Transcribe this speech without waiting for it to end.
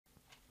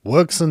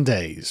Works and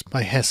Days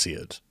by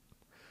Hesiod.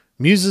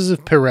 Muses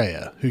of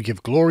Perea, who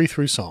give glory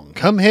through song,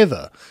 come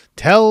hither,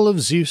 tell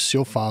of Zeus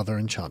your father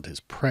and chant his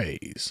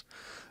praise.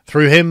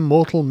 Through him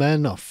mortal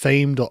men are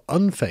famed or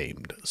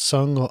unfamed,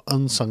 sung or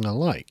unsung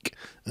alike,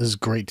 as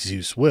great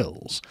Zeus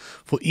wills.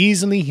 For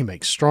easily he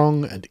makes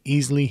strong, and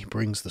easily he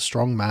brings the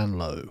strong man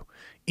low.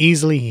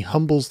 Easily he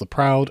humbles the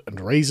proud and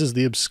raises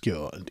the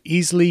obscure, and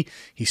easily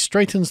he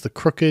straightens the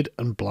crooked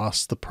and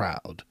blasts the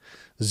proud.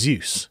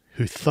 Zeus,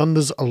 who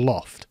thunders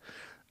aloft,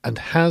 and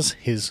has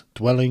his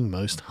dwelling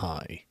most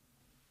high.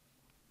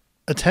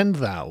 Attend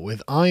thou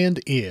with eye and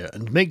ear,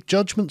 and make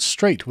judgment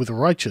straight with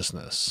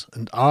righteousness,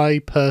 and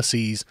I,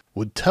 Perses,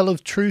 would tell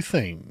of true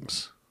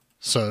things.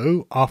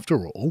 So,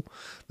 after all,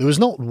 there is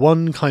not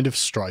one kind of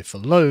strife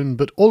alone,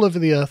 but all over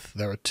the earth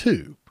there are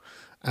two.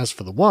 As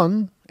for the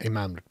one, a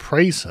man would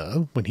praise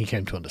her when he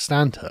came to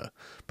understand her,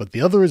 but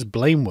the other is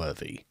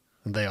blameworthy,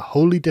 and they are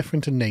wholly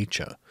different in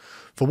nature.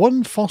 For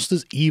one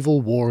fosters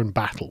evil, war, and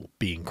battle,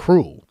 being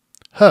cruel.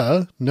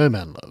 Her no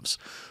man loves,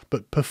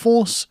 but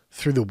perforce,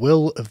 through the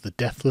will of the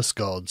deathless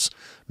gods,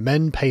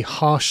 men pay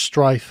harsh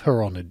strife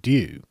her honour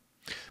due.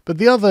 But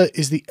the other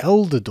is the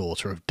elder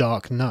daughter of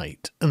dark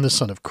night, and the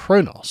son of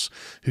Kronos,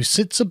 who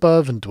sits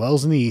above and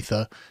dwells in the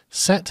ether,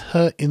 set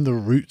her in the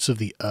roots of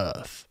the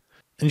earth.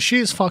 And she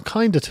is far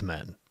kinder to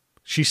men.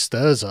 She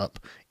stirs up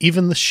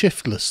even the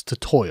shiftless to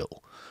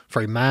toil,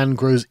 for a man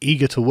grows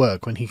eager to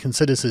work when he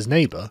considers his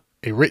neighbour,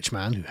 a rich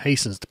man who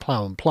hastens to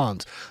plough and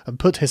plant and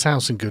put his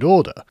house in good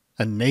order,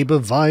 and neighbour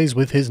vies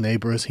with his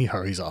neighbour as he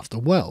hurries after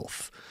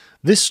wealth.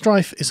 This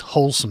strife is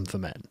wholesome for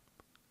men,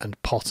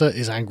 and potter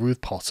is angry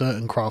with potter,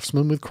 and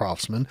craftsman with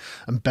craftsman,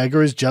 and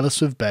beggar is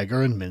jealous with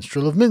beggar, and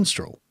minstrel of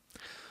minstrel.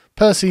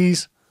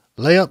 Perses,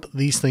 lay up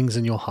these things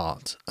in your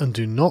heart, and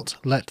do not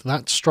let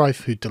that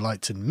strife who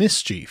delights in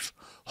mischief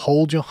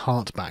hold your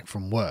heart back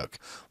from work,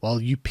 while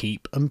you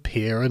peep and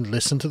peer and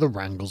listen to the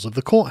wrangles of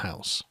the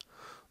courthouse.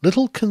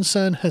 Little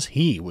concern has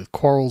he with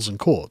quarrels and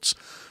courts,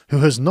 who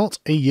has not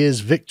a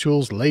year's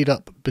victuals laid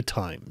up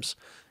betimes,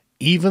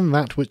 even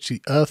that which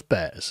the earth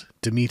bears,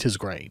 Demeter's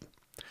grain.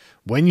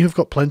 When you have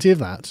got plenty of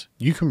that,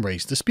 you can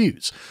raise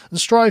disputes, and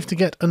strive to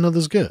get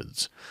another's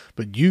goods,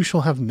 but you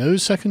shall have no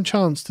second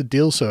chance to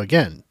deal so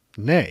again.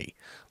 Nay,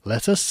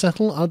 let us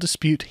settle our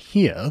dispute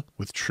here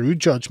with true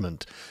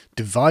judgment,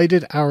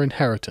 divided our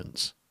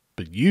inheritance.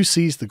 But you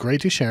seized the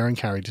greater share and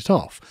carried it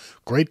off,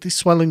 greatly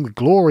swelling the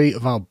glory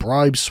of our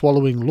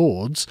bribe-swallowing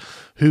lords,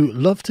 who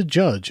love to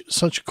judge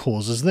such a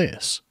cause as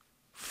this.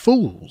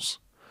 Fools!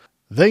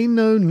 They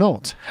know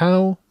not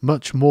how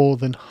much more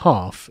than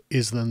half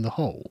is than the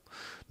whole,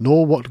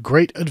 nor what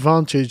great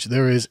advantage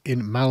there is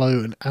in mallow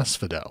and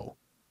asphodel.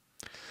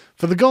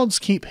 For the gods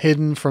keep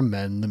hidden from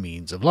men the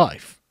means of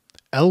life,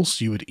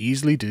 else you would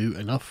easily do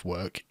enough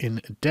work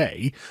in a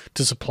day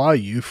to supply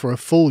you for a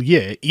full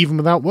year even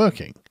without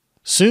working.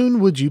 Soon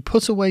would you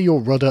put away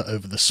your rudder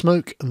over the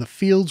smoke, and the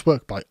fields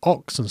worked by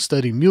ox and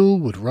sturdy mule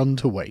would run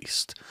to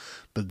waste.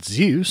 But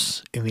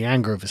Zeus, in the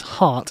anger of his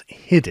heart,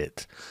 hid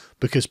it,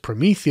 because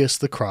Prometheus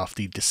the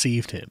crafty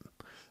deceived him.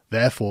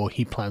 Therefore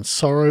he planned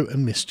sorrow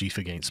and mischief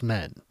against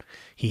men.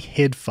 He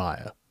hid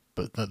fire,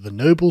 but that the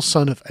noble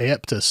son of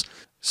Aeptus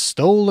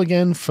stole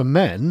again for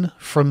men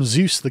from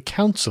Zeus the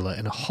counsellor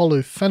in a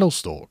hollow fennel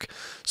stalk,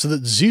 so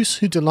that Zeus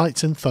who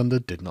delights in thunder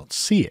did not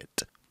see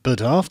it. But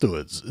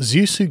afterwards,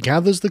 Zeus who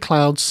gathers the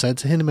clouds said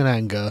to him in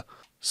anger,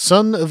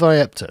 Son of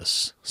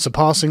Aeptus,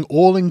 surpassing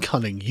all in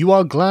cunning, you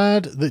are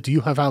glad that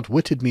you have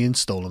outwitted me in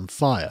stolen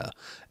fire.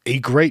 A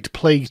great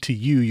plague to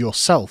you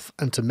yourself,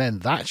 and to men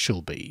that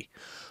shall be.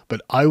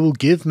 But I will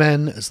give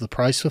men as the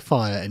price for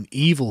fire an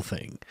evil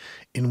thing,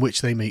 in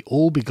which they may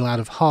all be glad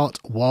of heart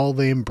while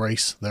they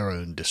embrace their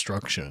own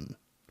destruction.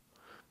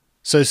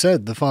 So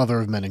said the father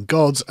of men and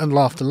gods, and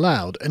laughed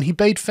aloud, and he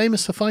bade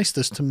famous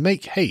Hephaestus to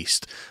make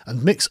haste,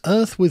 and mix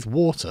earth with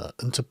water,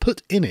 and to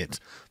put in it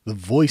the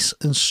voice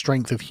and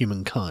strength of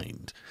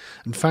humankind,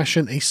 and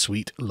fashion a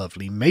sweet,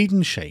 lovely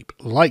maiden shape,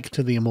 like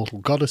to the immortal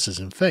goddesses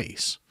in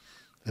face,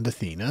 and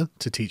Athena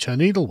to teach her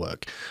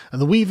needlework,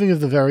 and the weaving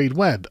of the varied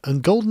web,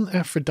 and golden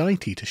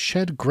Aphrodite to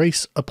shed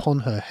grace upon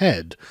her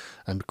head,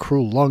 and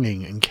cruel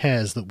longing and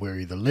cares that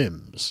weary the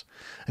limbs.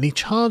 And he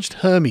charged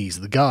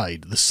Hermes the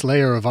guide, the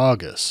slayer of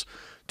Argus,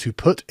 to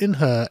put in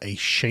her a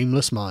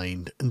shameless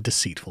mind and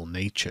deceitful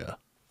nature.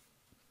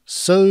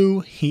 So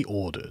he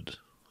ordered,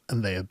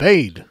 and they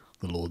obeyed.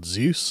 The lord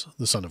Zeus,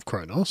 the son of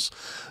Kronos.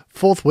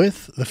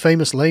 Forthwith the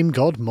famous lame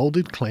god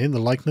moulded clay in the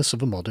likeness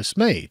of a modest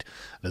maid,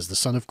 as the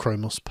son of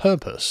Kronos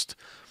purposed.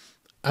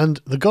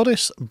 And the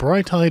goddess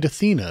bright-eyed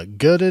Athena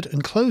girded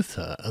and clothed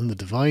her, and the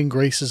divine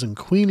graces and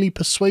queenly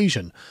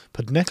persuasion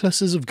put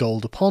necklaces of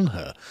gold upon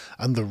her,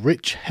 and the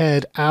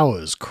rich-haired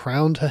Hours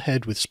crowned her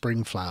head with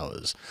spring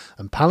flowers,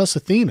 and Pallas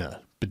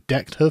Athena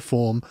bedecked her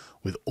form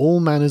with all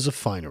manners of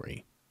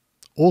finery.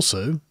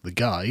 Also the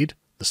guide,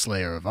 the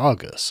slayer of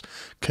Argus,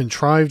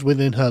 contrived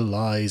within her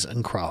lies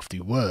and crafty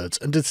words,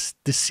 and a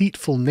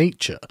deceitful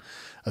nature,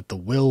 at the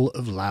will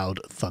of loud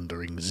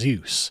thundering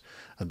Zeus,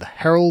 and the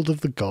herald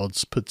of the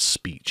gods put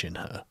speech in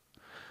her.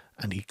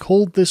 and he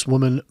called this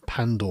woman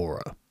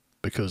Pandora,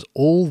 because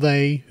all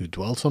they who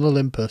dwelt on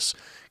Olympus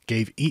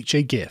gave each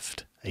a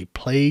gift, a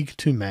plague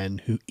to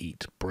men who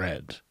eat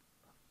bread.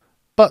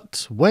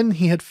 But when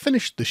he had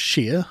finished the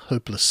sheer,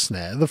 hopeless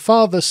snare, the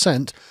father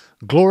sent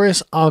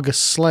glorious Argus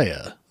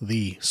Slayer,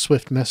 the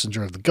swift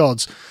messenger of the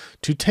gods,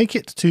 to take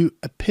it to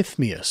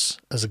Epithmius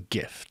as a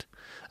gift.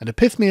 And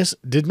Epithmius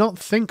did not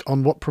think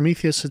on what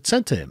Prometheus had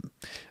said to him,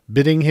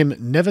 bidding him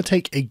never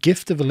take a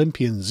gift of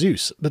Olympian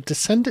Zeus, but to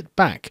send it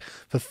back,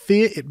 for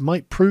fear it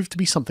might prove to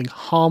be something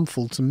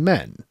harmful to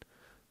men.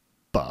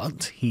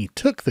 But he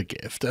took the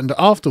gift, and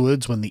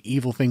afterwards, when the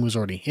evil thing was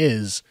already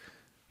his,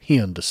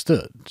 he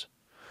understood.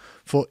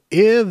 For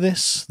ere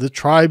this the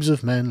tribes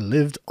of men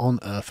lived on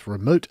earth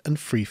remote and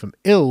free from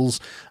ills,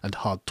 and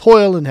hard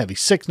toil and heavy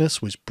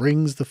sickness, which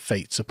brings the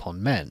fates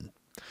upon men.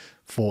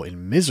 For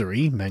in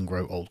misery men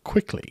grow old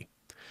quickly.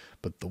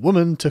 But the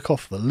woman took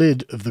off the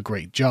lid of the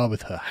great jar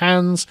with her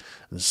hands,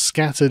 and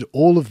scattered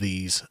all of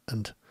these,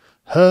 and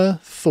her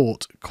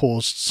thought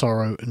caused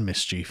sorrow and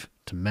mischief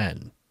to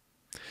men.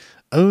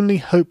 Only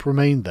hope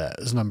remained there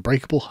as an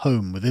unbreakable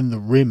home within the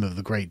rim of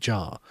the great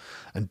jar,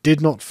 and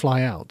did not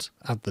fly out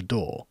at the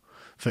door.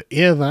 For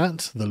ere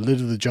that, the lid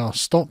of the jar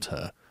stopped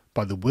her,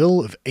 by the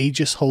will of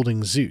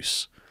aegis-holding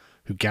Zeus,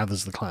 who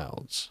gathers the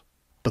clouds.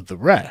 But the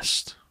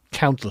rest,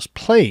 countless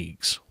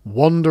plagues,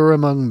 wander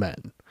among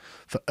men,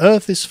 for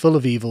earth is full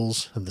of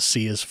evils, and the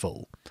sea is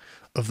full.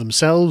 Of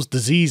themselves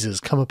diseases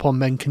come upon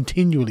men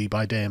continually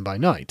by day and by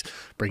night,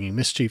 bringing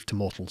mischief to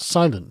mortals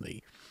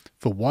silently,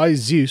 for wise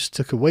Zeus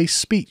took away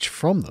speech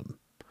from them.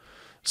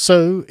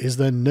 So is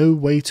there no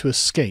way to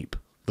escape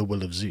the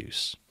will of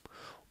Zeus.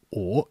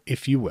 Or,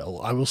 if you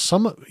will, I will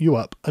sum you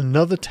up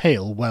another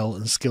tale well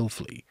and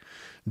skilfully.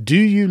 Do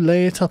you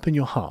lay it up in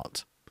your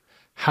heart,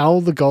 how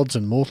the gods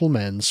and mortal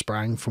men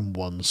sprang from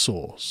one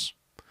source.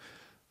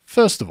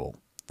 First of all,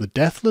 the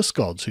deathless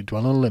gods who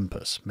dwell on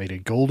Olympus made a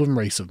golden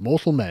race of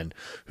mortal men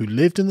who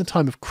lived in the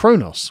time of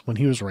Kronos when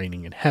he was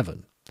reigning in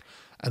heaven.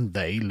 And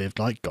they lived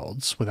like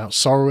gods, without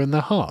sorrow in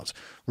their heart,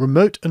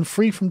 remote and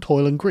free from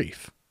toil and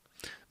grief.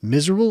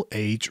 Miserable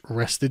age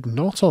rested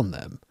not on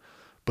them,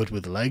 but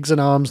with legs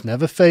and arms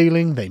never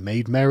failing, they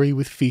made merry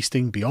with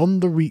feasting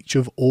beyond the reach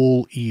of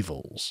all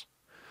evils.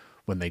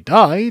 When they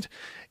died,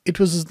 it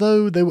was as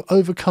though they were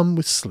overcome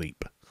with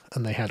sleep,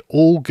 and they had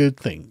all good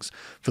things,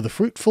 for the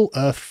fruitful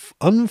earth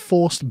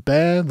unforced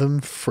bare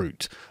them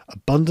fruit,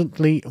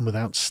 abundantly and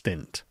without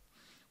stint.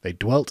 They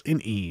dwelt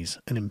in ease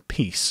and in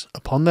peace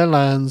upon their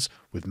lands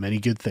with many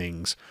good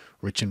things,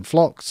 rich in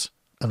flocks,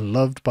 and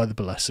loved by the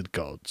blessed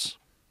gods.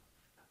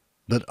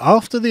 But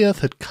after the earth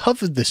had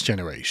covered this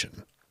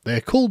generation, they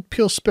are called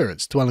pure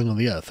spirits dwelling on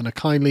the earth, and are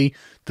kindly,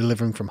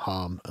 delivering from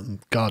harm, and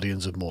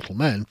guardians of mortal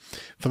men,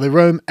 for they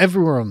roam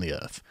everywhere on the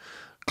earth,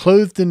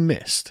 clothed in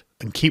mist,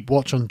 and keep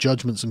watch on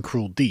judgments and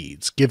cruel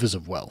deeds, givers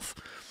of wealth.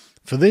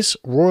 For this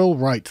royal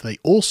right they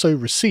also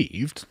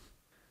received.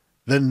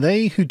 Then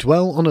they who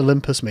dwell on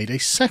Olympus made a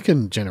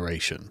second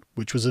generation,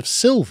 which was of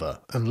silver,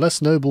 and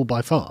less noble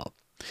by far.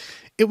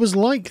 It was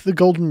like the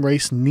golden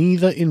race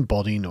neither in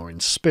body nor in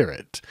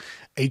spirit.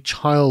 A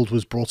child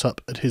was brought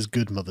up at his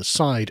good mother's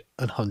side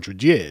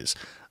 100 years,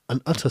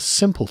 an utter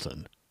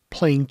simpleton,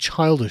 playing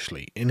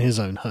childishly in his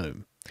own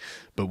home.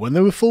 But when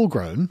they were full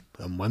grown,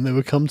 and when they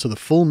were come to the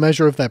full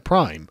measure of their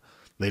prime,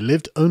 they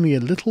lived only a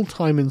little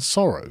time in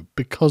sorrow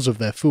because of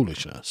their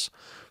foolishness.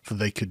 For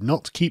they could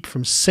not keep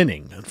from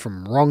sinning and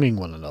from wronging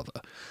one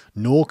another,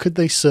 nor could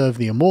they serve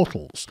the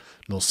immortals,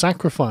 nor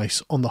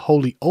sacrifice on the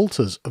holy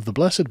altars of the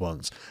blessed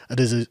ones,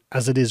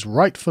 as it is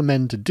right for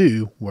men to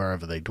do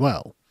wherever they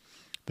dwell.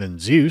 Then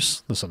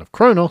Zeus, the son of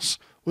Kronos,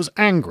 was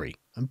angry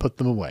and put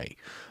them away,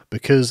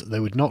 because they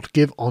would not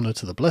give honour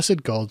to the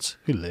blessed gods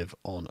who live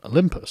on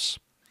Olympus.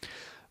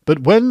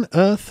 But when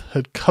earth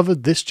had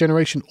covered this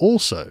generation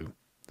also,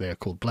 they are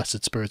called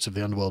blessed spirits of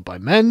the underworld by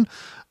men,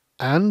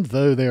 and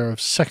though they are of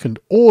second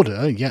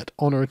order, yet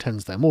honour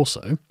attends them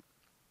also.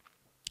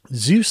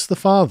 Zeus the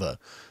father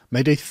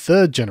made a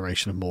third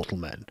generation of mortal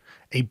men,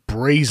 a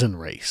brazen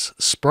race,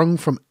 sprung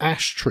from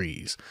ash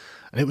trees,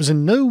 and it was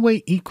in no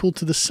way equal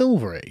to the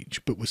Silver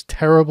Age, but was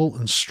terrible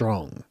and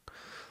strong.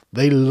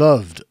 They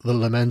loved the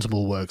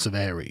lamentable works of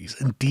Ares,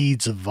 and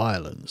deeds of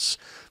violence.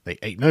 They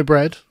ate no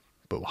bread,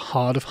 but were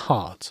hard of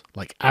heart,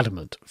 like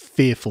adamant,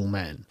 fearful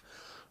men.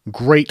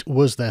 Great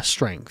was their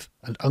strength,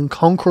 and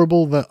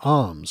unconquerable their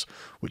arms,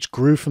 which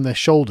grew from their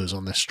shoulders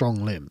on their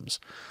strong limbs.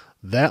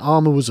 Their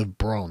armour was of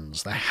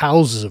bronze, their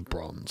houses of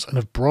bronze, and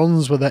of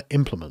bronze were their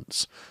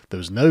implements. There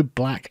was no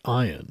black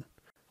iron.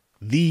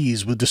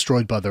 These were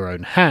destroyed by their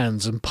own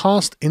hands, and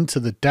passed into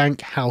the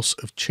dank house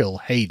of chill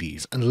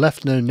Hades, and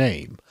left no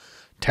name.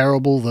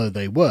 Terrible though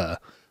they were,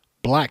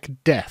 black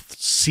death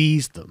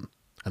seized them,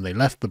 and they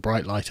left the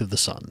bright light of the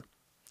sun.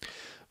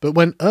 But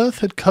when earth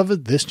had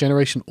covered this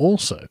generation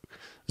also,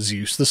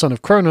 Zeus, the son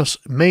of Kronos,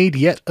 made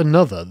yet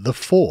another, the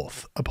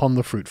fourth, upon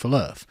the fruitful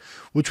earth,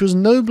 which was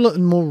nobler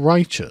and more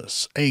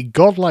righteous, a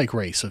godlike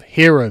race of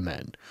hero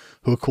men,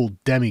 who are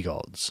called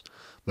demigods,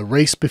 the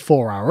race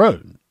before our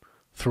own,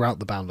 throughout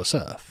the boundless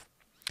earth.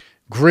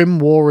 Grim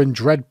war and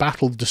dread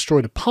battle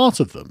destroyed a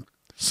part of them,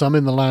 some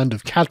in the land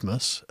of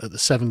Cadmus at the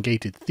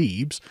seven-gated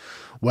Thebes,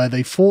 where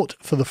they fought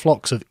for the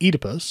flocks of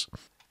Oedipus,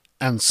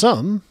 and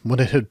some when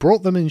it had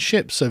brought them in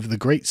ships over the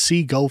great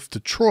sea gulf to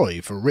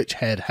Troy for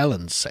rich-haired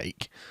Helen's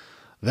sake.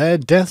 Their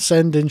death's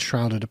end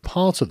enshrouded a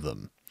part of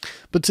them.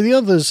 But to the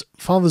others,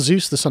 Father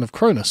Zeus, the son of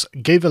Cronus,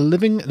 gave a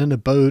living and an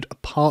abode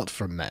apart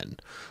from men,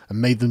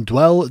 and made them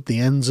dwell at the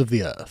ends of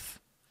the earth.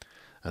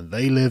 And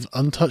they live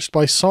untouched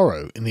by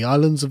sorrow in the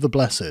islands of the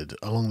blessed,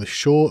 along the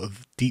shore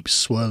of deep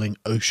swirling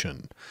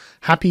ocean.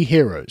 Happy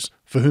heroes,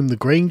 for whom the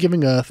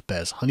grain-giving earth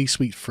bears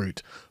honey-sweet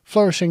fruit,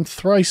 flourishing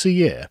thrice a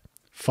year,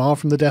 far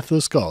from the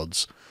deathless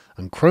gods,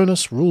 and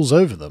Cronus rules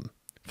over them,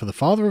 for the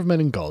father of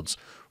men and gods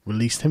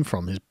released him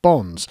from his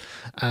bonds,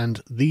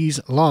 and these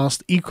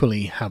last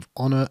equally have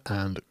honour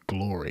and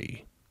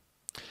glory.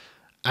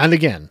 And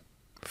again,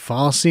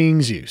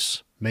 far-seeing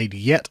Zeus made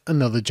yet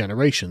another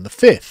generation, the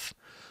fifth,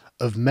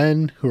 of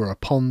men who are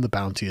upon the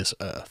bounteous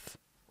earth.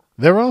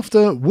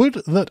 Thereafter,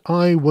 would that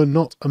I were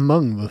not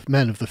among the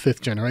men of the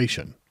fifth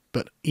generation,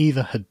 but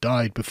either had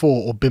died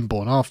before or been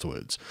born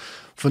afterwards,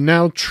 for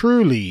now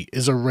truly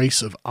is a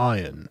race of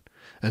iron,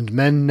 and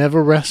men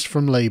never rest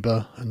from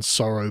labour and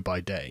sorrow by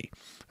day,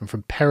 and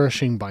from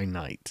perishing by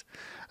night,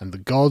 and the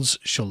gods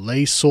shall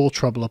lay sore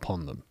trouble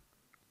upon them.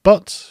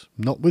 But,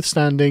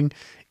 notwithstanding,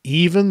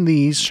 even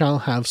these shall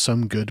have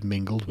some good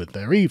mingled with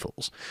their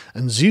evils,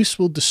 and Zeus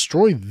will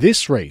destroy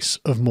this race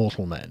of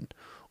mortal men,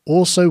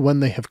 also when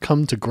they have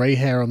come to grey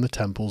hair on the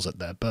temples at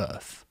their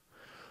birth.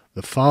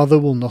 The father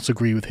will not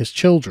agree with his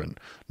children,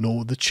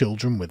 nor the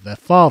children with their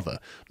father,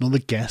 nor the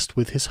guest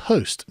with his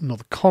host, nor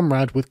the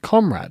comrade with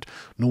comrade,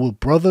 nor will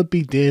brother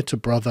be dear to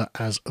brother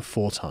as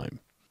aforetime.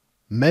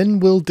 Men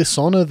will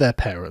dishonour their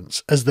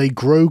parents as they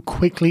grow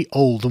quickly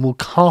old, and will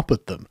carp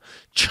at them,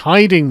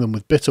 chiding them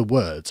with bitter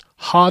words.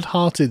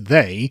 Hard-hearted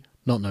they,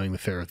 not knowing the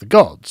fear of the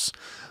gods.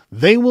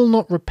 They will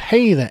not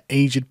repay their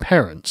aged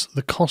parents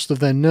the cost of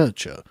their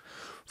nurture,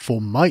 for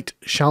might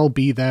shall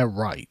be their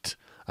right,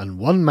 and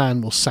one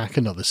man will sack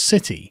another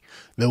city.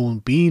 There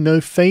will be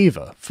no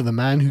favour for the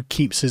man who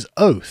keeps his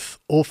oath,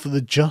 or for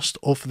the just,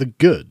 or for the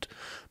good,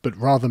 but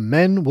rather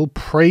men will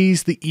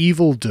praise the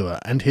evildoer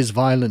and his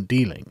violent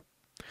dealing.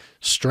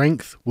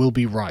 Strength will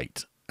be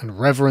right, and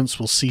reverence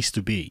will cease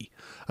to be,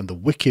 and the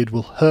wicked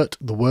will hurt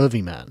the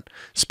worthy man,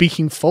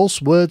 speaking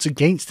false words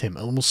against him,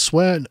 and will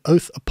swear an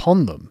oath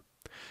upon them.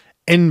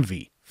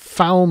 Envy,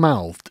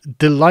 foul-mouthed,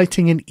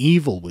 delighting in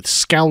evil with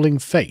scowling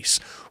face,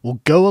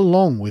 will go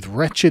along with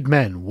wretched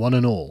men one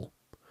and all.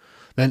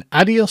 Then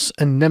Adios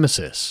and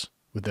Nemesis,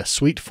 with their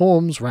sweet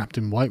forms wrapped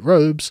in white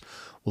robes,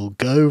 will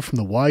go from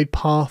the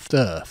wide-pathed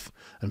earth,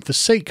 and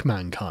forsake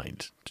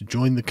mankind, to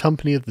join the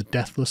company of the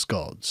deathless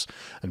gods,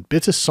 and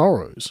bitter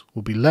sorrows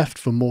will be left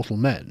for mortal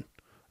men,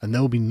 and there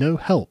will be no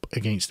help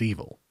against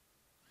evil.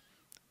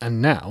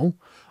 And now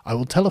I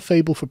will tell a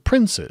fable for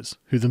princes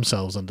who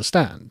themselves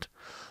understand.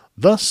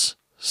 Thus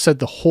said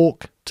the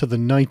hawk to the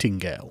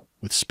nightingale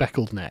with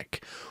speckled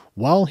neck,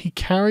 while he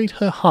carried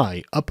her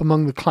high up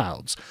among the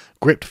clouds,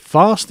 gripped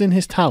fast in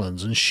his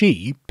talons, and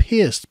she,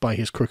 pierced by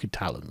his crooked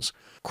talons,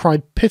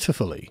 cried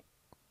pitifully.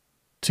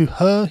 To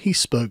her he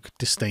spoke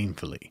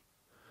disdainfully.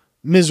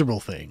 Miserable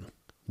thing,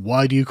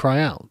 why do you cry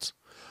out?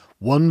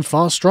 One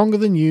far stronger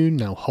than you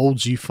now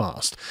holds you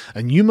fast,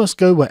 and you must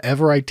go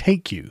wherever I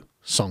take you,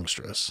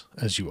 songstress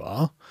as you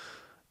are.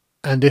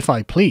 And if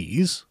I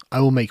please, I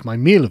will make my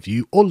meal of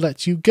you, or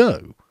let you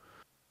go.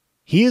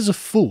 He is a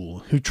fool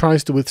who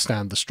tries to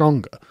withstand the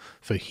stronger,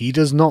 for he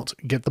does not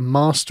get the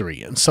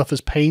mastery, and suffers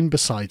pain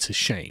besides his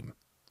shame.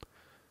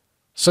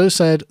 So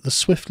said the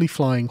swiftly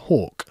flying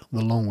hawk,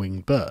 the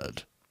long-winged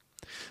bird.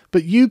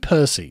 But you,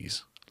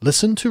 Perses,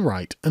 listen to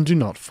right, and do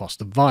not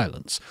foster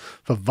violence,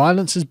 for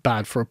violence is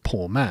bad for a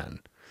poor man.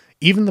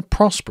 Even the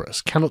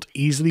prosperous cannot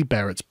easily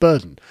bear its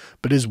burden,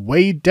 but is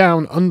weighed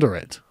down under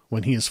it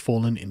when he has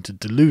fallen into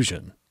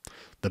delusion.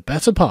 The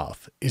better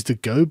path is to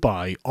go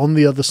by on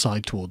the other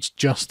side towards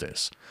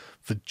justice,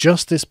 for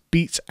justice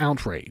beats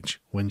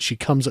outrage when she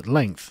comes at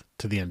length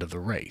to the end of the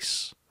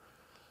race.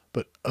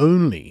 But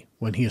only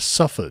when he has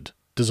suffered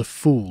does a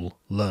fool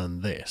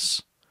learn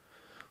this.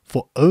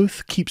 For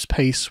oath keeps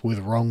pace with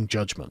wrong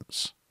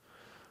judgments.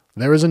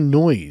 There is a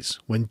noise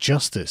when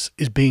justice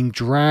is being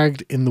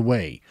dragged in the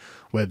way,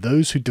 where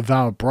those who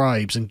devour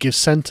bribes and give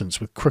sentence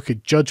with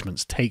crooked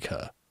judgments take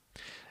her.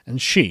 And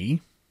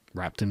she,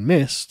 wrapped in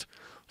mist,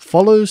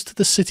 follows to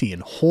the city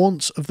and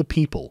haunts of the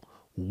people,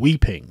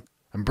 weeping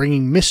and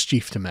bringing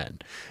mischief to men,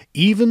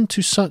 even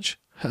to such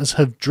as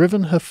have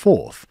driven her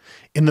forth,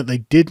 in that they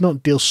did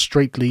not deal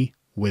straightly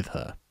with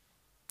her.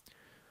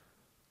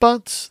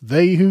 But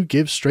they who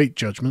give straight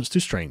judgments to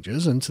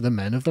strangers and to the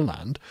men of the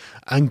land,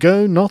 and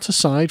go not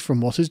aside from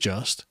what is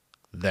just,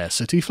 their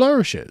city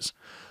flourishes,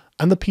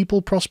 and the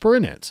people prosper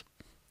in it.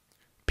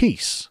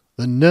 Peace,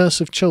 the nurse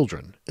of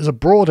children, is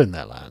abroad in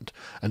their land,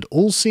 and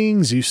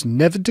all-seeing Zeus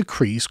never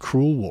decrees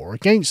cruel war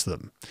against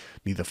them.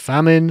 Neither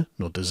famine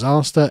nor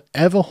disaster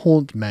ever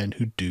haunt men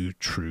who do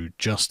true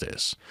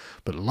justice,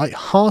 but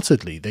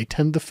light-heartedly they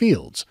tend the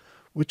fields,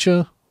 which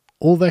are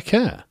all their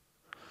care.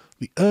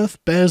 The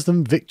earth bears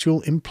them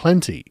victual in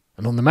plenty,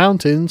 and on the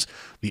mountains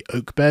the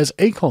oak bears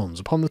acorns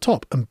upon the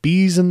top, and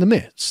bees in the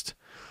midst.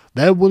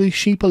 Their woolly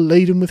sheep are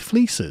laden with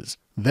fleeces.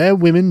 Their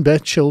women bear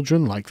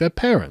children like their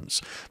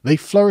parents. They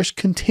flourish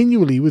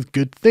continually with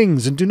good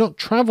things, and do not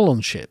travel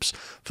on ships,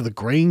 for the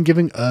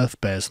grain-giving earth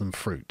bears them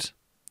fruit.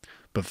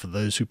 But for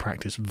those who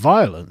practice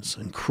violence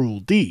and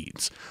cruel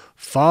deeds,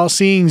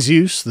 far-seeing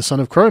Zeus, the son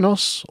of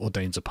Cronos,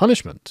 ordains a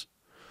punishment.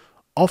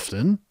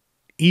 Often,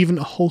 even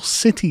a whole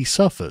city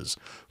suffers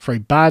for a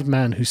bad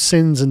man who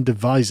sins and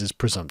devises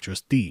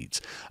presumptuous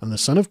deeds, and the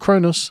son of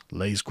Cronos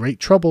lays great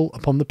trouble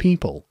upon the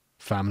people,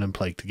 famine and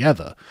plague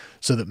together,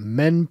 so that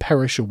men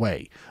perish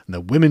away, and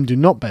their women do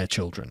not bear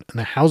children, and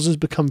their houses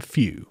become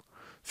few,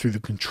 through the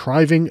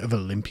contriving of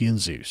Olympian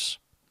Zeus.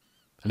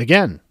 And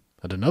again,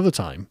 at another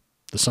time,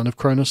 the son of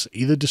Cronos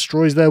either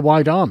destroys their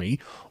wide army,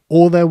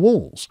 or their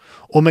walls,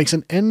 or makes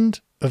an end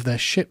of their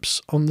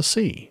ships on the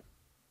sea.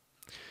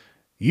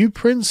 You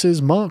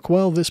princes mark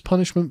well this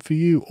punishment for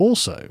you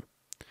also.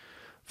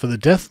 For the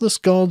deathless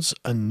gods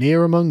are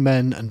near among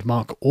men, and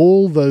mark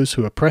all those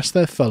who oppress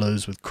their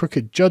fellows with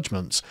crooked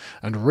judgments,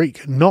 and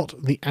wreak not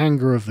the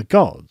anger of the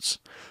gods.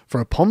 For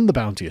upon the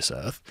bounteous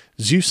earth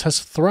Zeus has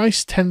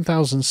thrice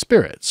 10,000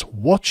 spirits,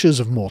 watchers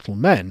of mortal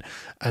men,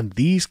 and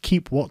these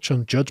keep watch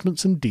on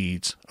judgments and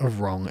deeds of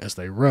wrong as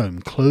they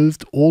roam,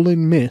 clothed all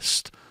in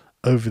mist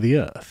over the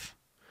earth.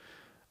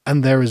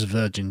 And there is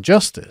Virgin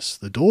Justice,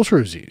 the daughter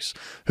of Zeus,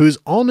 who is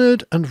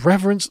honoured and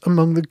reverenced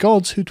among the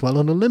gods who dwell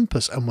on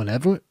Olympus, and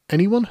whenever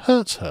anyone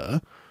hurts her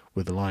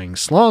with lying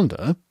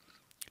slander,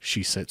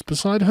 she sits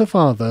beside her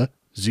father,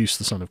 Zeus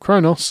the son of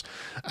Cronos,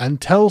 and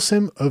tells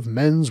him of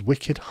men's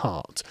wicked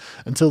heart,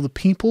 until the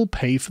people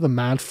pay for the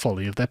mad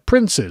folly of their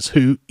princes,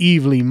 who,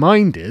 evilly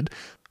minded,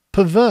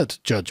 pervert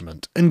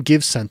judgment and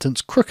give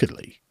sentence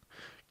crookedly.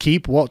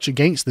 Keep watch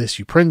against this,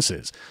 you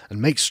princes, and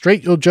make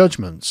straight your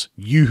judgments,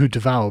 you who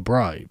devour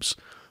bribes.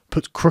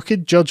 Put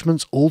crooked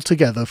judgments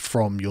altogether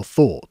from your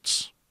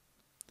thoughts.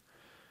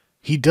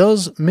 He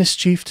does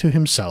mischief to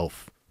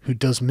himself, who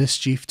does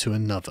mischief to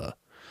another,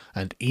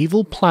 and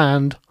evil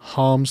planned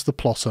harms the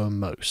plotter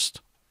most.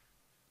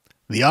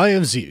 The eye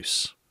of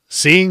Zeus,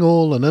 seeing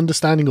all and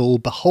understanding all,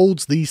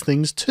 beholds these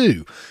things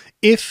too,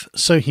 if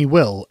so he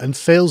will, and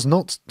fails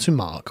not to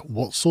mark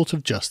what sort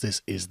of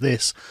justice is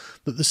this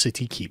that the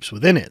city keeps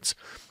within it.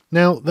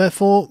 Now,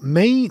 therefore,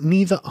 may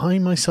neither I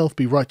myself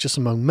be righteous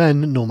among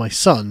men, nor my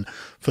son,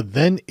 for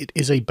then it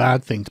is a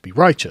bad thing to be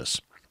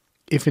righteous,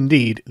 if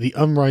indeed the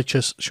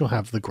unrighteous shall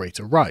have the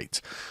greater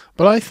right.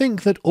 But I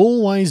think that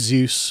all-wise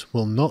Zeus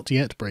will not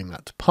yet bring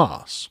that to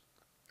pass.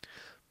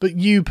 But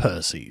you,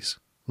 Perses,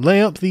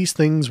 lay up these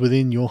things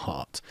within your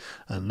heart,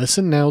 and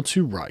listen now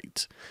to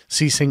right,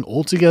 ceasing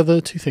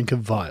altogether to think of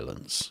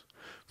violence.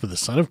 For the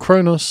son of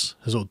Cronos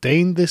has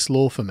ordained this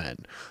law for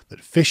men,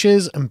 that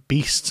fishes and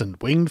beasts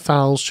and winged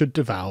fowls should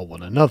devour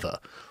one another,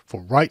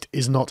 for right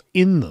is not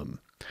in them,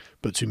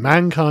 but to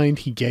mankind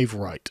he gave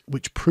right,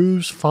 which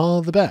proves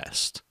far the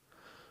best.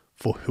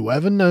 For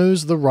whoever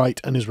knows the right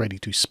and is ready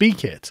to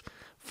speak it,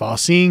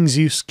 far-seeing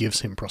Zeus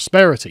gives him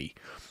prosperity,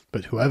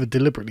 but whoever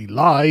deliberately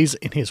lies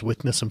in his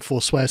witness and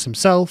forswears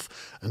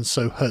himself, and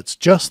so hurts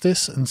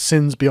justice and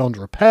sins beyond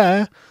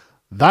repair,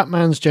 that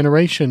man's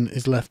generation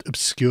is left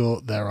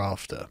obscure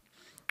thereafter.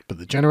 But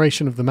the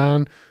generation of the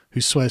man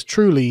who swears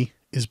truly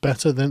is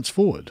better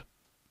thenceforward.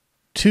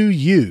 To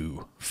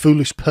you,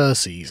 foolish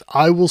Perses,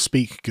 I will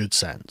speak good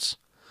sense.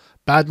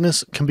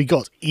 Badness can be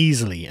got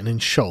easily and in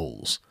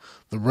shoals.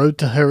 The road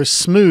to her is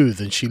smooth,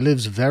 and she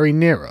lives very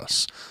near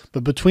us.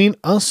 But between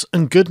us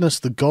and goodness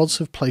the gods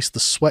have placed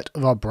the sweat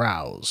of our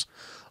brows.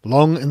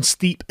 Long and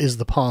steep is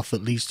the path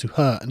that leads to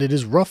her, and it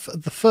is rough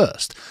at the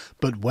first.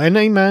 But when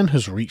a man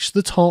has reached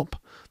the top,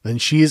 then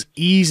she is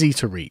easy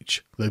to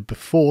reach, though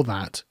before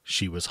that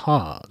she was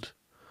hard.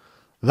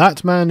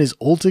 That man is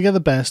altogether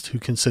best who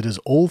considers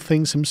all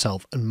things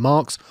himself, and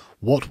marks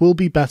what will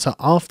be better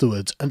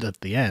afterwards and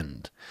at the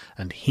end.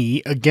 And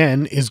he,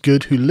 again, is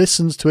good who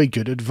listens to a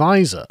good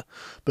adviser.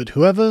 But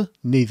whoever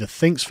neither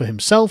thinks for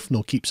himself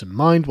nor keeps in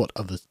mind what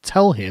others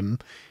tell him,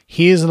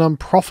 he is an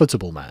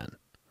unprofitable man.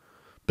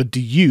 But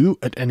do you,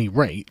 at any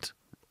rate,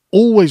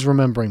 always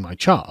remembering my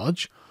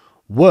charge,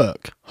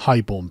 work,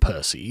 high-born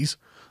Perses,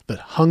 that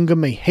hunger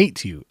may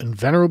hate you, and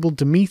venerable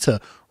Demeter,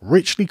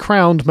 richly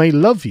crowned, may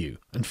love you,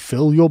 and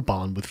fill your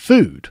barn with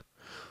food.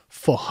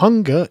 For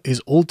hunger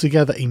is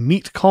altogether a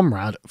meet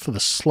comrade for the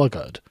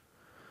sluggard.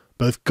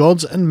 Both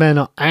gods and men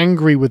are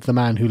angry with the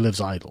man who lives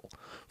idle,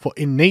 for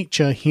in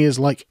nature he is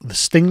like the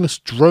stingless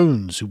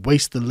drones who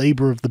waste the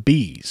labour of the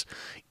bees,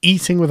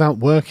 eating without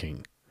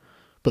working.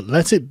 But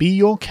let it be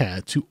your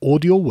care to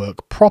order your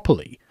work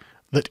properly,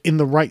 that in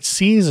the right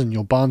season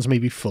your barns may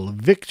be full of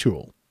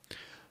victual.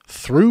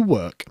 Through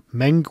work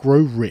men grow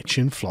rich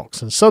in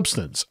flocks and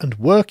substance, and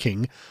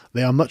working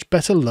they are much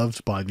better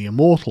loved by the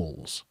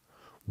immortals.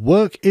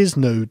 Work is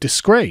no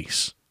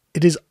disgrace.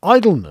 It is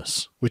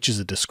idleness which is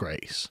a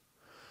disgrace.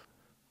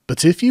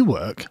 But if you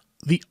work,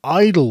 the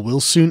idle will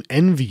soon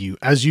envy you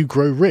as you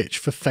grow rich,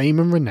 for fame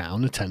and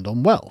renown attend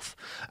on wealth.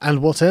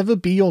 And whatever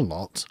be your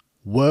lot,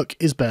 work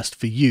is best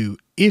for you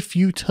if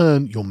you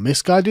turn your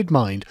misguided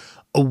mind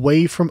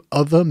away from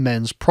other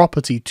men's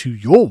property to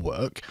your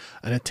work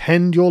and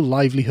attend your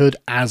livelihood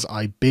as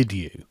I bid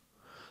you.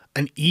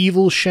 An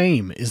evil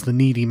shame is the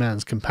needy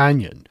man's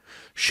companion,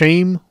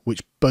 shame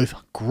which both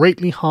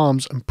greatly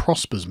harms and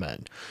prospers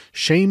men.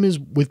 Shame is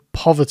with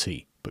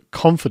poverty, but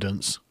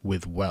confidence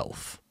with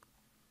wealth.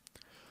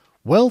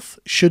 Wealth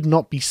should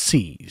not be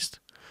seized.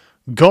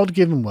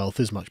 God-given wealth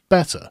is much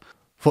better,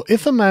 for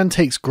if a man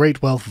takes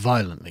great wealth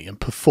violently and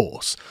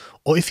perforce,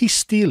 or if he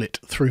steal it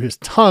through his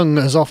tongue,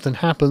 as often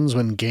happens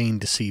when gain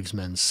deceives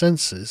men's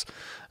senses,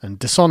 and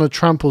dishonour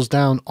tramples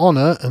down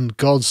honour, and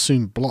gods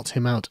soon blot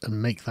him out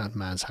and make that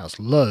man's house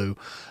low,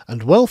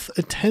 and wealth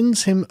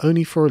attends him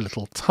only for a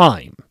little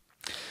time.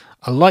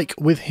 Alike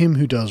with him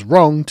who does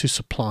wrong to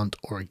supplant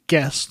or a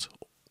guest,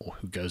 or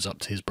who goes up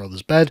to his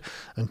brother's bed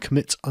and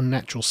commits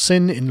unnatural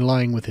sin in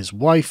lying with his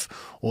wife,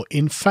 or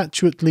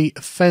infatuately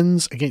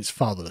offends against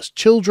fatherless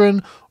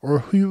children, or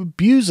who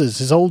abuses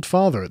his old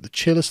father at the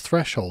chillest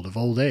threshold of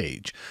old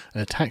age,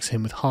 and attacks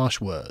him with harsh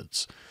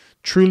words.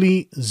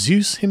 Truly,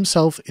 Zeus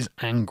himself is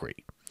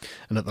angry,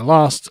 and at the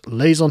last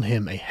lays on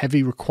him a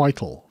heavy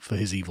requital for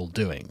his evil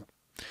doing.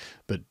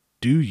 But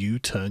do you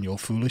turn your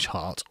foolish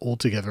heart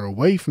altogether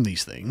away from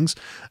these things,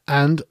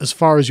 and, as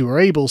far as you are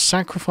able,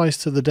 sacrifice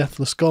to the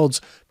deathless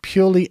gods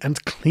purely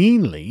and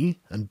cleanly,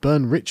 and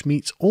burn rich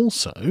meats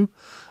also,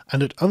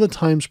 and at other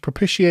times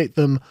propitiate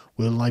them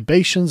with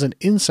libations and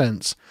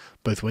incense,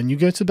 both when you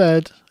go to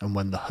bed and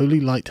when the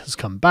holy light has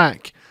come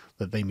back,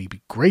 that they may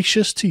be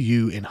gracious to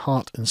you in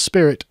heart and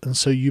spirit, and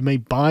so you may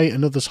buy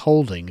another's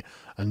holding,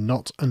 and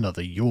not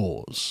another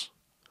yours.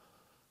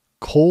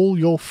 Call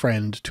your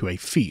friend to a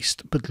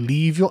feast, but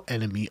leave your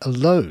enemy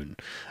alone,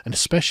 and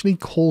especially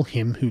call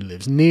him who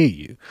lives near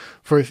you.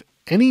 For if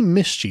any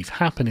mischief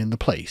happen in the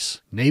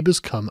place, neighbours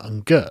come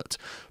ungirt,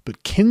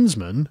 but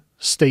kinsmen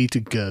stay to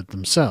gird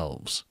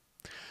themselves.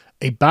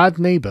 A bad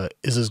neighbour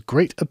is as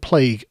great a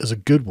plague as a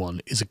good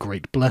one is a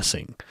great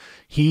blessing.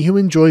 He who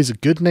enjoys a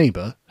good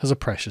neighbour has a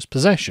precious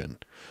possession.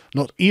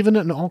 Not even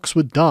an ox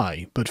would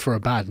die, but for a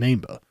bad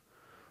neighbour.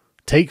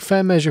 Take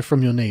fair measure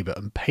from your neighbour,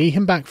 and pay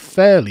him back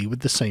fairly with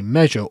the same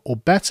measure, or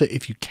better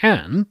if you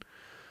can,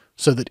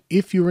 so that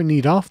if you are in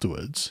need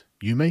afterwards,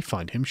 you may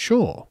find him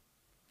sure.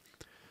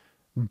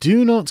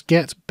 Do not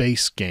get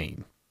base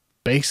gain.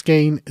 Base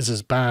gain is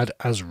as bad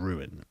as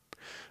ruin.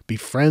 Be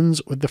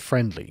friends with the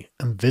friendly,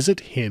 and visit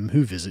him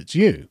who visits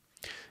you.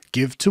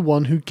 Give to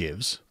one who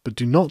gives, but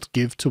do not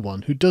give to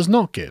one who does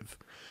not give.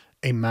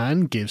 A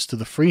man gives to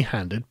the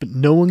free-handed, but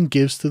no one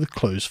gives to the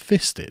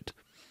close-fisted.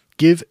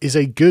 Give is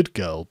a good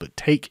girl, but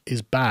take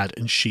is bad,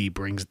 and she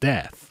brings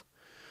death.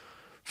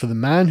 For the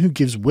man who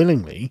gives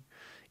willingly,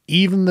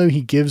 even though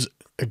he gives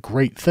a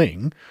great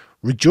thing,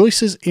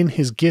 rejoices in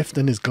his gift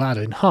and is glad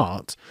in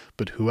heart,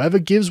 but whoever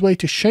gives way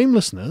to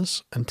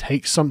shamelessness and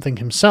takes something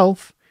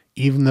himself,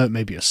 even though it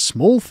may be a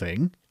small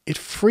thing, it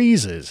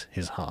freezes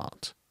his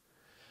heart.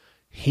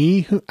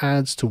 He who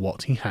adds to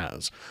what he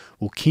has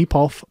will keep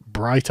off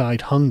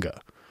bright-eyed hunger.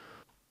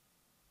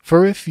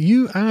 For if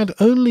you add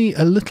only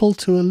a little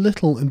to a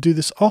little and do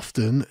this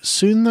often,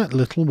 soon that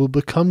little will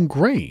become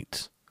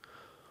great.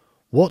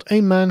 What a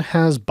man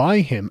has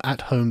by him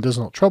at home does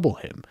not trouble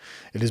him.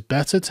 It is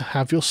better to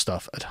have your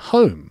stuff at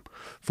home,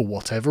 for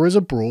whatever is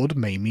abroad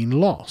may mean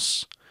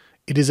loss.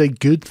 It is a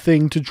good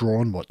thing to draw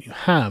on what you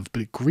have,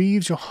 but it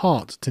grieves your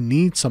heart to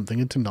need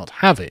something and to not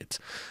have it,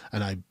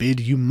 and I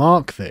bid you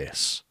mark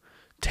this.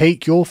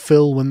 Take your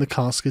fill when the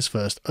cask is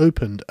first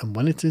opened, and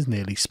when it is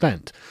nearly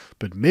spent,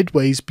 but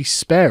midways be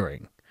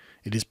sparing.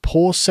 It is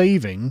poor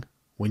saving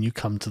when you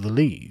come to the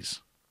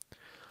lees.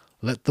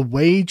 Let the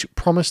wage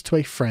promised to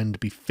a friend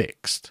be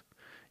fixed.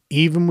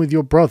 Even with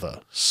your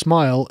brother,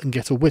 smile and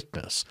get a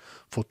witness,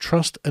 for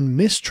trust and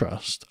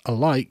mistrust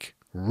alike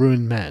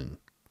ruin men.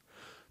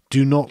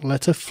 Do not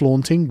let a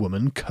flaunting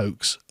woman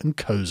coax and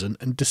cozen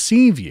and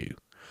deceive you.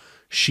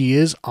 She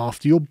is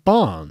after your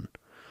barn.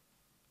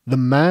 The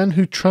man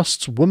who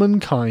trusts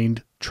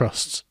womankind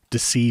trusts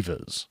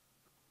deceivers.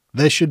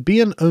 There should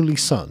be an only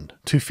son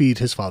to feed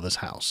his father's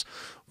house,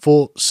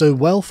 for so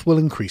wealth will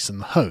increase in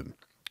the home.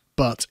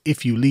 But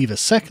if you leave a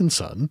second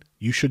son,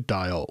 you should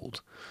die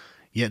old.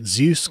 Yet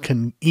Zeus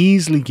can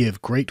easily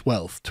give great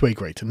wealth to a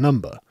greater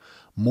number.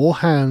 More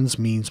hands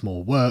means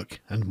more work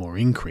and more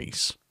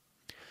increase.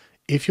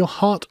 If your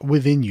heart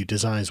within you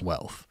desires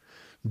wealth,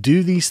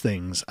 do these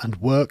things and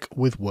work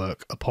with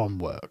work upon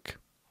work.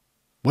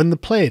 When the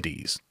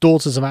Pleiades,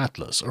 daughters of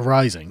Atlas, are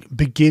rising,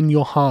 begin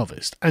your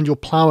harvest, and your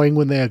ploughing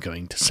when they are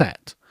going to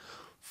set.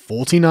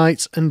 40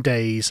 nights and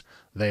days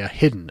they are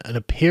hidden, and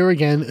appear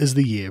again as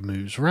the year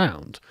moves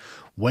round,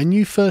 when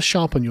you first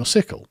sharpen your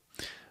sickle.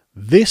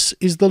 This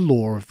is the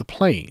law of the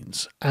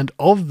plains, and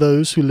of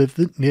those who live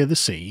near the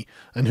sea,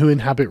 and who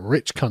inhabit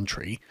rich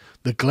country,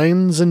 the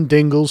glens and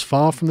dingles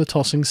far from the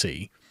tossing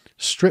sea,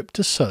 strip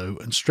to sow,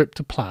 and strip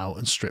to plough,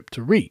 and strip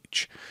to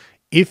reach,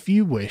 if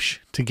you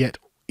wish to get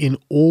in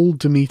all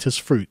Demeter's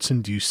fruits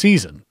in due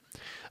season,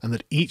 and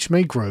that each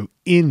may grow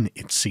in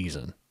its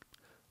season.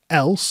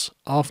 Else,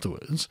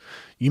 afterwards,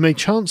 you may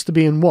chance to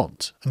be in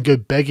want, and go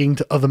begging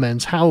to other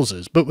men's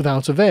houses, but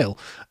without avail,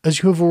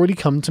 as you have already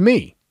come to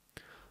me.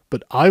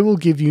 But I will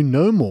give you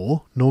no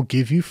more, nor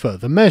give you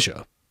further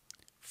measure.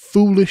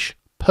 Foolish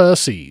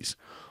Perses,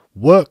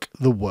 work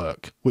the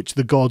work which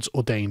the gods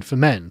ordained for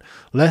men,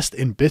 lest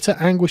in bitter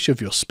anguish of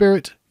your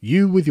spirit,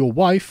 you with your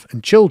wife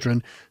and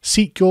children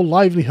seek your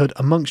livelihood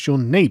amongst your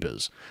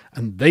neighbours,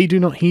 and they do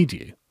not heed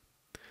you.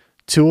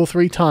 2 or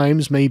 3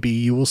 times maybe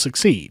you will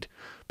succeed,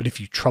 but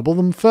if you trouble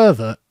them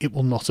further, it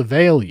will not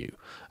avail you,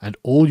 and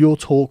all your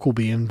talk will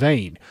be in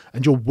vain,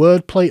 and your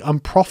wordplay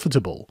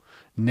unprofitable.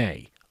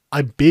 Nay,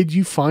 I bid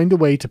you find a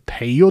way to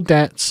pay your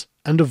debts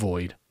and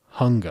avoid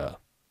hunger.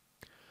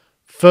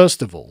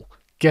 First of all,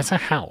 get a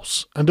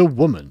house, and a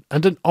woman,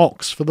 and an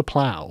ox for the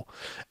plough,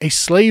 a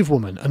slave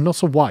woman and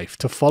not a wife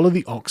to follow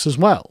the ox as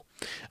well,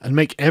 and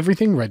make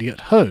everything ready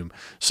at home,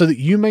 so that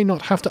you may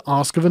not have to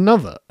ask of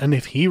another, and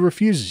if he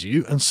refuses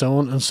you, and so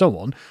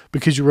on,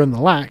 because you are in the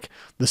lack,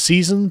 the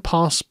season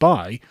pass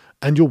by,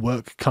 and your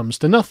work comes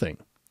to nothing.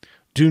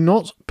 Do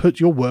not put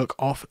your work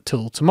off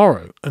till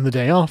tomorrow, and the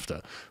day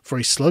after, for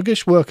a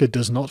sluggish worker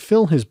does not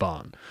fill his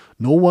barn,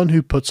 nor one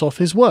who puts off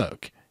his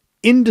work.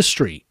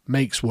 Industry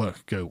makes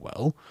work go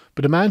well,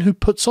 but a man who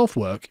puts off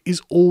work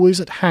is always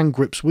at hand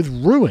grips with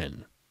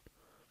ruin.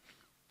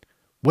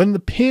 When the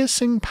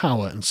piercing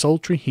power and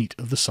sultry heat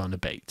of the sun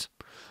abate,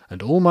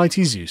 and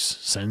almighty Zeus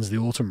sends the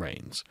autumn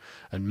rains,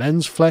 and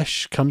men's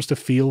flesh comes to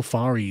feel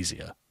far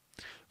easier,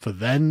 for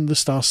then the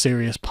star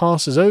Sirius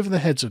passes over the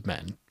heads of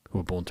men, who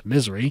are born to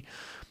misery,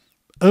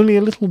 only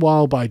a little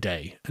while by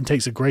day, and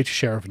takes a greater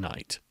share of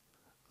night.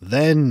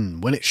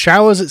 Then, when it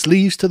showers its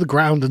leaves to the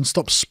ground and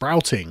stops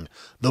sprouting,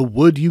 the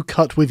wood you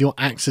cut with your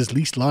axe is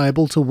least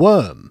liable to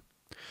worm.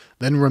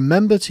 Then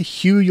remember to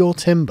hew your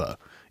timber.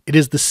 It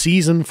is the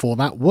season for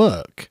that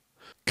work.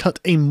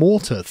 Cut a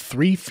mortar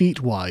 3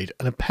 feet wide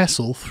and a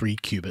pestle 3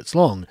 cubits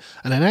long,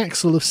 and an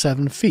axle of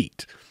 7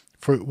 feet,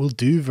 for it will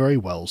do very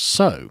well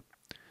so.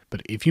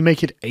 But if you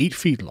make it 8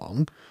 feet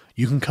long,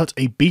 you can cut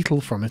a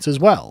beetle from it as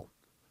well.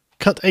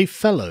 Cut a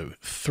felloe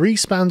 3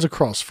 spans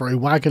across for a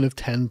wagon of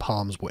 10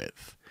 palms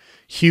width.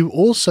 Hew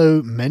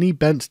also many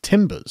bent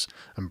timbers,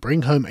 and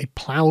bring home a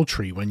plough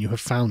tree when you have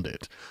found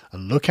it,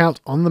 and look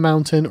out on the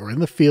mountain or in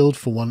the field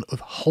for one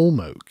of holm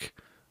oak.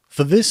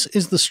 For this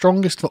is the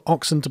strongest for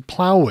oxen to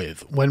plough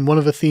with, when one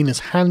of Athena's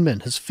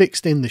handmen has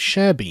fixed in the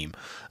share-beam,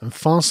 and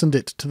fastened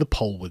it to the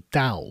pole with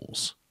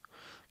dowels.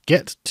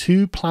 Get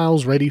 2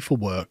 ploughs ready for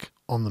work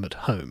on them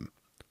at home,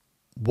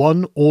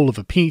 one all of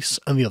a piece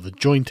and the other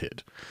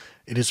jointed.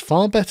 It is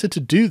far better to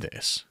do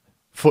this,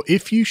 for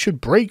if you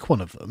should break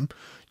one of them,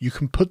 you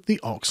can put the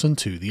oxen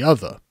to the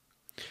other.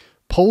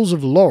 Poles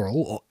of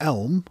laurel or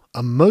elm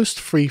are most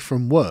free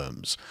from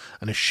worms,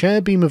 and a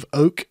share-beam of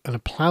oak and a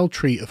plough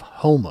tree of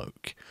holm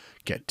oak.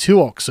 Get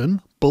 2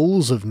 oxen,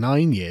 bulls of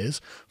 9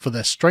 years, for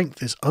their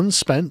strength is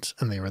unspent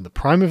and they are in the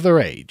prime of their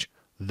age.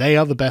 They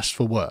are the best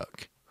for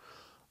work.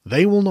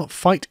 They will not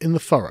fight in the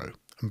furrow,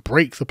 and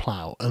break the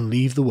plough, and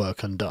leave the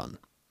work undone.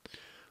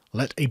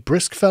 Let a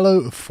brisk fellow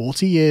of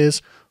 40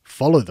 years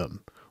follow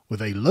them,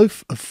 with a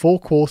loaf of 4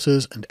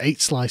 quarters and 8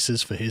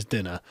 slices for his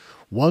dinner,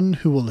 one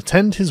who will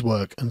attend his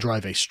work and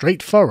drive a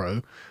straight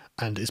furrow,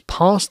 and is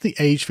past the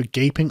age for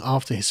gaping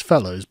after his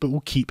fellows, but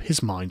will keep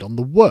his mind on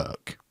the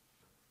work.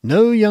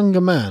 No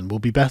younger man will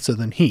be better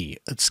than he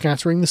at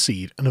scattering the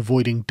seed and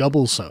avoiding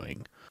double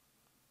sowing,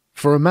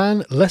 for a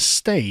man less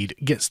staid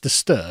gets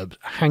disturbed,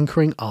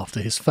 hankering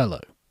after his fellow.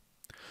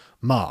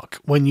 Mark,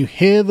 when you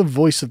hear the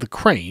voice of the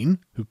crane,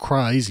 who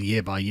cries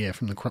year by year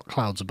from the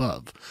clouds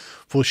above,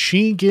 for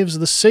she gives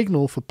the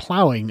signal for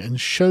ploughing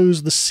and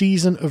shows the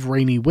season of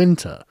rainy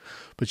winter,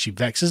 but she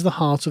vexes the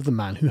heart of the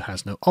man who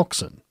has no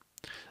oxen.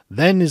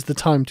 Then is the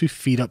time to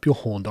feed up your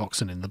horned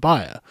oxen in the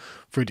byre,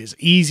 for it is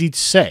easy to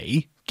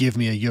say, give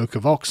me a yoke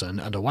of oxen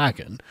and a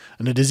wagon,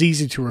 and it is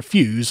easy to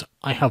refuse,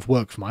 I have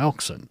work for my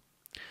oxen.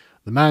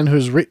 The man who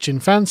is rich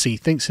in fancy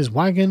thinks his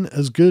wagon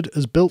as good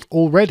as built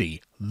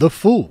already, the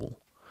fool.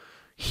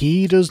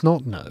 He does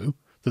not know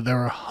that there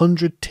are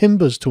 100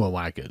 timbers to a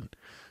wagon.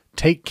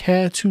 Take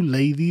care to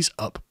lay these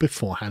up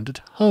beforehand at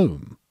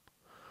home.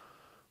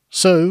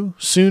 So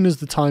soon as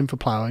the time for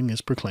ploughing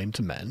is proclaimed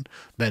to men,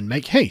 then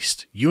make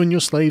haste, you and your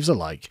slaves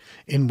alike,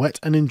 in wet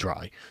and in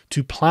dry,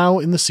 to plough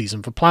in the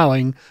season for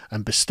ploughing,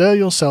 and bestir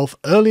yourself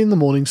early in the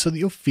morning so that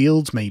your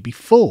fields may be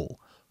full.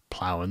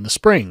 Plough in the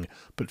spring,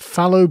 but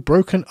fallow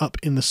broken up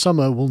in the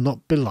summer will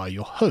not belie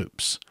your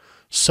hopes.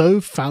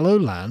 Sow fallow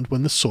land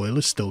when the soil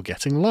is still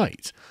getting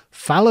light.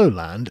 Fallow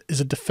land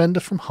is a defender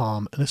from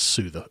harm and a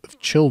soother of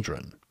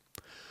children.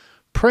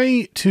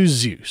 Pray to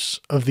Zeus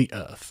of the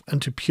earth,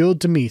 and to pure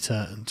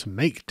Demeter, and to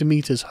make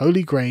Demeter's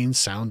holy grain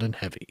sound and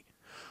heavy.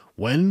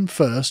 When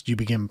first you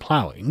begin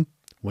ploughing,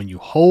 when you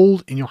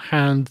hold in your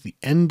hand the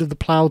end of the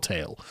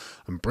plough-tail,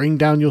 and bring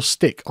down your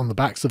stick on the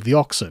backs of the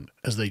oxen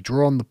as they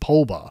draw on the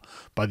pole bar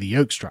by the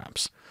yoke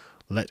straps,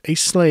 let a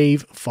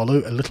slave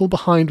follow a little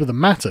behind with a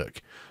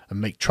mattock,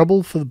 and make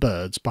trouble for the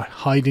birds by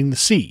hiding the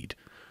seed.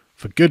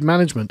 For good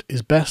management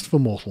is best for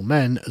mortal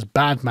men, as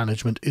bad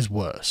management is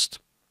worst.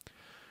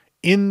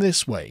 In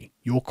this way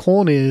your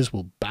corn ears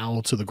will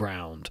bow to the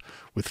ground,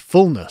 with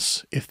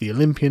fullness, if the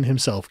Olympian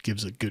himself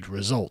gives a good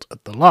result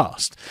at the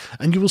last,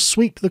 and you will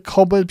sweep the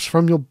cobwebs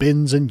from your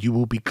bins, and you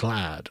will be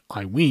glad,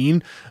 I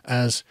ween,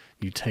 as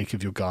you take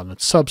of your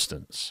garnered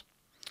substance.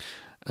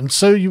 And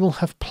so you will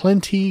have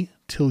plenty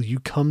till you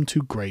come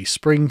to grey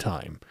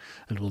springtime,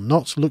 and will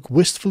not look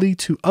wistfully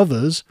to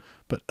others,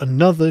 but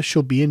another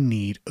shall be in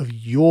need of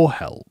your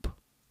help.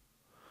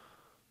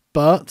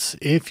 But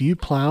if you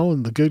plough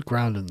in the good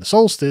ground in the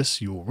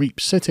solstice, you will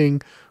reap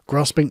sitting,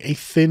 grasping a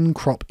thin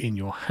crop in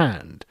your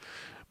hand,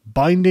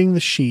 binding the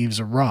sheaves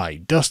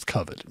awry,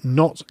 dust-covered,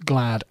 not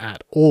glad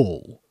at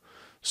all.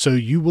 So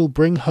you will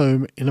bring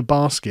home in a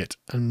basket,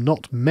 and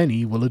not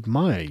many will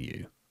admire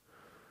you.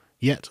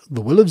 Yet the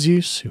will of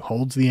Zeus, who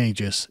holds the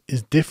aegis,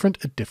 is different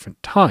at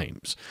different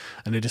times,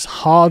 and it is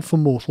hard for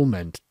mortal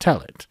men to tell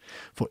it.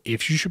 For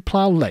if you should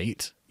plough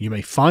late, you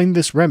may find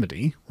this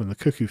remedy, when the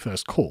cuckoo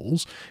first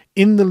calls,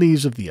 in the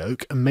leaves of the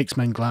oak, and makes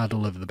men glad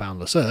all over the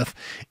boundless earth.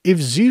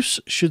 If Zeus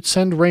should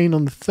send rain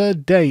on the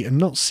third day, and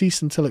not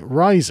cease until it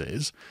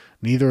rises,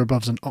 neither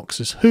above an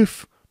ox's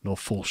hoof, nor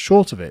fall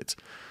short of it,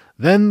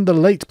 then the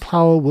late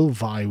plougher will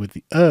vie with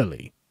the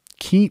early.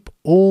 Keep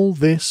all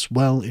this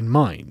well in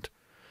mind,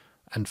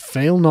 and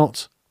fail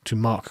not to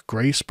mark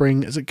grey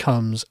spring as it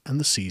comes, and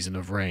the season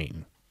of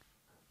rain.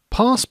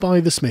 Pass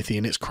by the smithy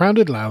in its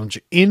crowded lounge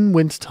in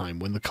winter-time,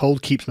 when the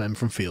cold keeps men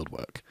from field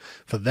work,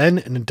 for then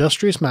an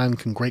industrious man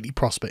can greatly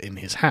prosper in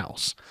his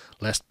house,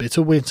 lest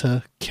bitter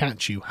winter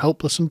catch you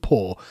helpless and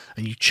poor,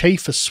 and you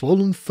chafe a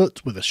swollen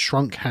foot with a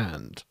shrunk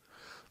hand.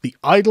 The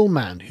idle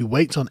man who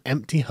waits on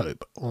empty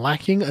hope,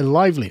 lacking a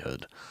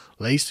livelihood,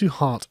 lays to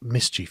heart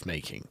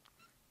mischief-making.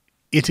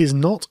 It is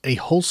not a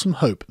wholesome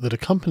hope that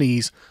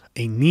accompanies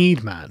a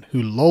need man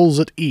who lolls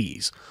at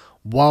ease,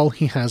 while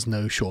he has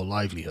no sure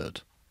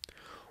livelihood.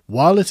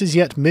 While it is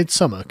yet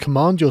midsummer,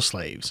 command your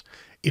slaves.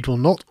 It will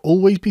not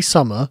always be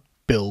summer,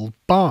 build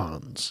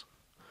barns.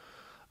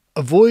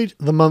 Avoid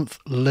the month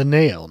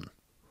Lenaeon,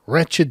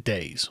 wretched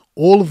days,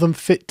 all of them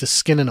fit to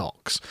skin an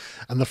ox,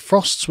 and the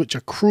frosts which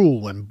are cruel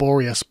when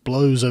Boreas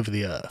blows over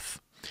the earth.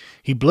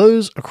 He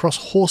blows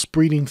across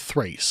horse-breeding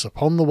Thrace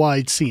upon the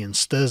wide sea and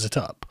stirs it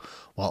up,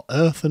 while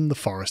earth and the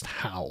forest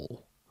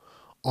howl.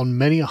 On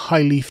many a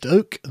high-leafed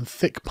oak and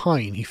thick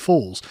pine he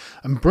falls,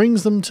 and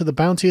brings them to the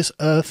bounteous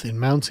earth in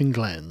mountain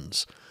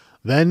glens.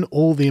 Then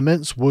all the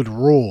immense wood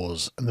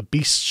roars, and the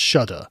beasts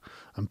shudder,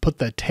 and put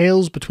their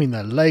tails between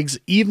their legs,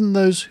 even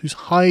those whose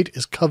hide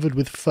is covered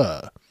with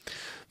fur.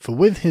 For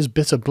with his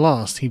bitter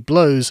blast he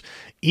blows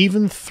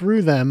even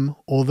through them,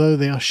 although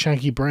they are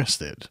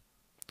shaggy-breasted.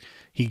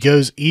 He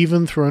goes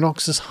even through an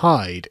ox's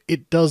hide,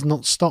 it does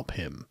not stop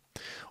him.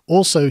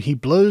 Also he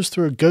blows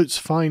through a goat's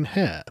fine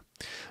hair.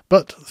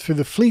 But through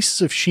the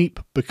fleeces of sheep,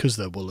 because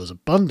their wool is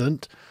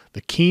abundant,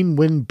 the keen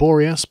wind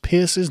Boreas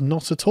pierces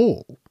not at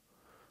all.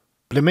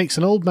 But it makes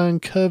an old man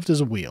curved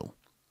as a wheel,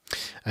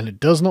 and it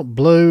does not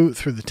blow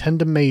through the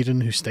tender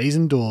maiden who stays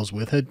indoors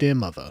with her dear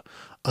mother,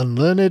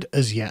 unlearned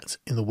as yet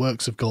in the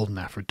works of golden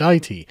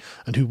Aphrodite,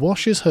 and who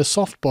washes her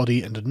soft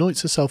body and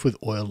anoints herself with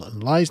oil,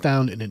 and lies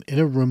down in an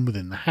inner room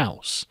within the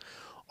house.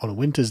 On a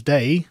winter's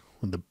day,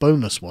 when the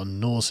boneless one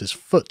gnaws his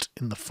foot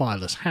in the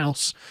fireless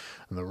house,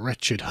 and the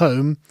wretched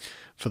home,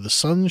 for the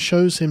sun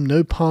shows him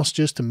no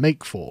pastures to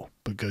make for,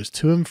 but goes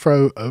to and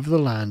fro over the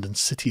land and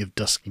city of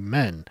dusky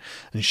men,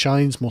 and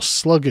shines more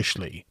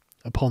sluggishly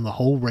upon the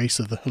whole race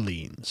of the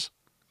Hellenes.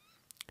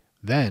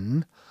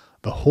 Then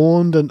the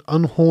horned and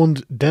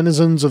unhorned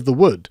denizens of the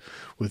wood,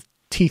 with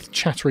teeth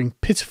chattering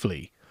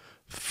pitifully,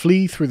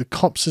 flee through the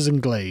copses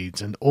and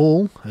glades, and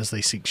all, as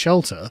they seek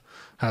shelter,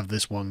 have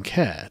this one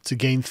care, to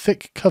gain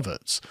thick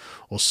coverts,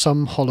 or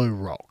some hollow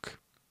rock.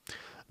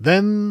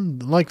 Then,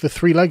 like the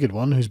three-legged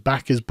one whose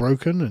back is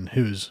broken and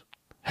whose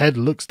head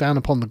looks down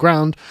upon the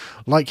ground,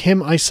 like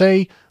him, I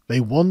say, they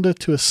wander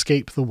to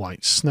escape the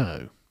white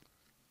snow.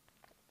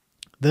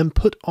 Then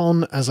put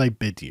on, as I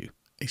bid you,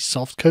 a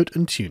soft coat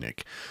and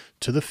tunic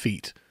to the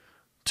feet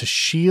to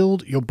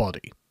shield your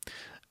body,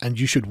 and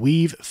you should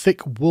weave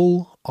thick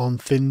wool on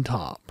thin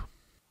tarp.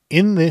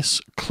 In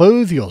this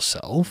clothe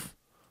yourself,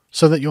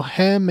 so that your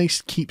hair may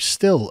keep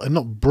still and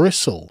not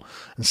bristle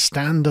and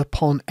stand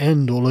upon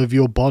end all over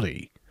your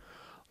body.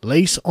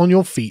 Lace on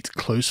your feet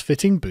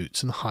close-fitting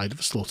boots and the hide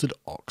of a slaughtered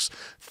ox,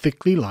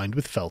 thickly lined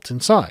with felt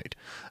inside,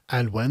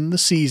 and when the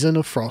season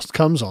of frost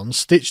comes on,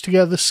 stitch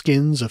together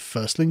skins of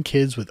firstling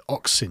kids with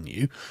ox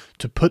sinew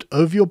to put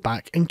over your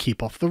back and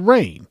keep off the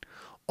rain.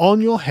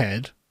 On your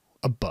head,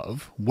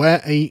 above,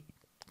 wear a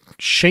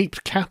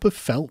shaped cap of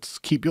felt to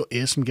keep your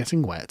ears from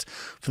getting wet,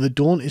 for the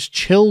dawn is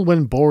chill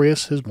when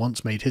Boreas has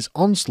once made his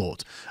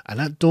onslaught,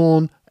 and at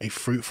dawn a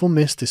fruitful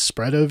mist is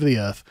spread over the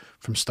earth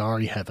from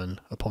starry heaven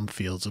upon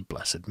fields of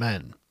blessed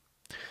men.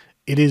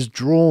 It is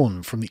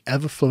drawn from the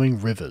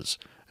ever-flowing rivers,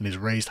 and is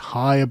raised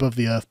high above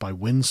the earth by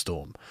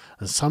windstorm,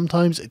 and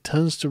sometimes it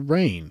turns to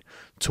rain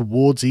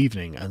towards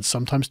evening, and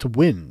sometimes to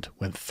wind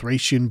when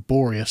Thracian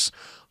Boreas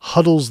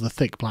huddles the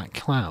thick black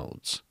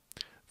clouds.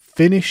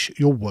 Finish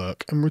your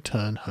work and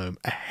return home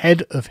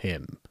ahead of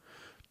him.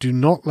 Do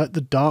not let the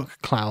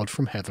dark cloud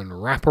from heaven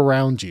wrap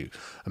around you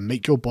and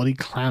make your body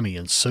clammy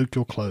and soak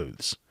your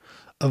clothes.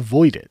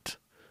 Avoid it,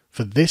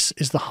 for this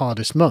is the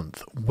hardest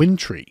month,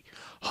 wintry,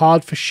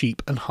 hard for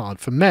sheep and hard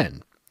for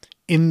men.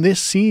 In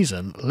this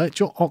season, let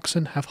your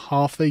oxen have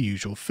half their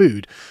usual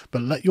food,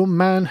 but let your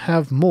man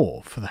have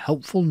more, for the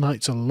helpful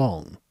nights are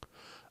long.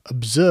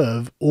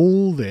 Observe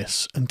all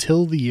this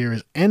until the year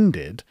is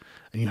ended,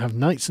 and you have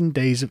nights and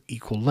days of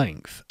equal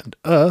length, and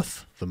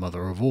earth, the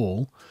mother of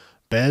all,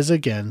 bears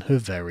again her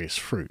various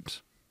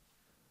fruit.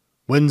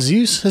 When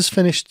Zeus has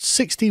finished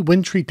 60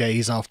 wintry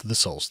days after the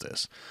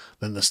solstice,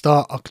 then the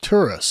star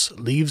Arcturus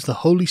leaves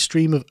the holy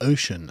stream of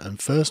ocean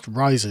and first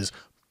rises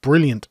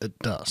brilliant at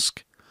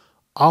dusk.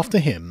 After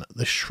him,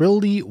 the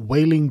shrilly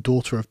wailing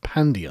daughter of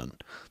Pandion,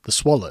 the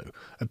swallow,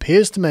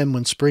 appears to men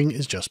when spring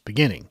is just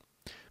beginning.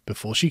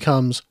 Before she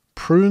comes,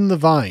 prune the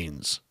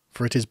vines,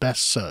 for it is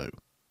best so.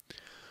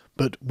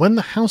 But when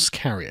the house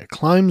carrier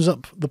climbs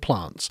up the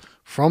plants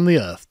from the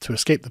earth to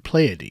escape the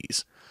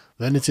Pleiades,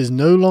 then it is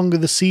no longer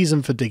the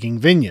season for digging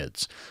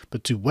vineyards,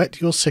 but to whet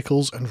your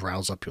sickles and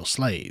rouse up your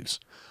slaves.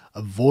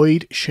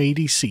 Avoid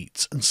shady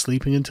seats and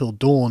sleeping until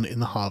dawn in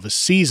the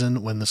harvest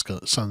season when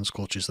the sun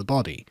scorches the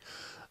body.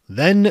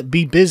 Then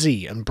be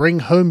busy and bring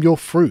home your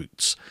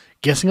fruits,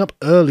 getting up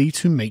early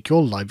to make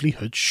your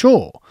livelihood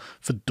sure,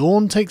 for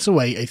dawn takes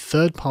away a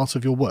third part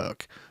of your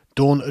work.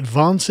 Dawn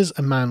advances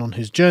a man on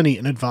his journey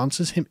and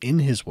advances him in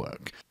his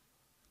work.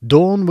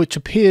 Dawn which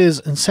appears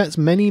and sets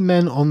many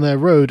men on their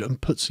road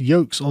and puts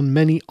yokes on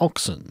many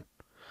oxen.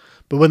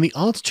 But when the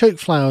artichoke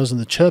flowers and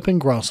the chirping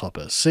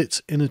grasshopper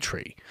sits in a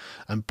tree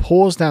and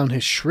pours down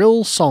his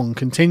shrill song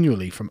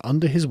continually from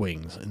under his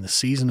wings in the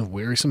season of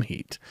wearisome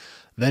heat,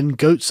 then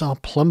goats are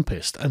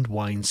plumpest and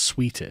wine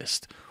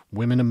sweetest.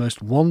 Women are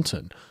most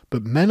wanton,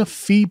 but men are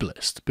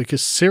feeblest,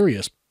 because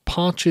Sirius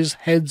parches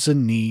heads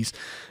and knees,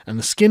 and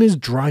the skin is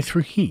dry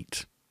through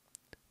heat.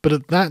 But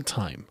at that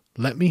time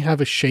let me have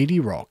a shady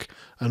rock,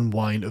 and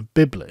wine of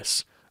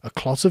Byblis, a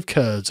clot of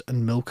curds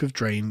and milk of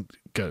drained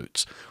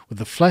goats, with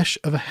the flesh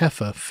of a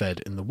heifer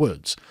fed in the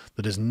woods,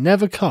 that is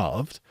never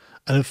calved,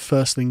 and of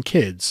firstling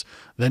kids.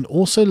 Then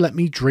also let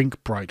me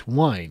drink bright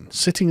wine,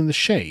 sitting in the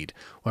shade,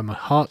 where my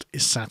heart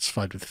is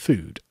satisfied with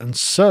food. And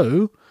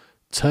so,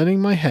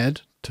 turning my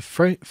head to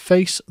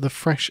face the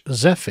fresh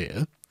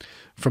zephyr,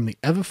 from the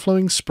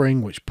ever-flowing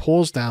spring which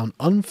pours down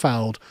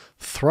unfouled,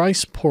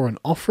 thrice pour an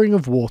offering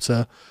of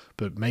water,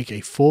 but make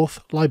a fourth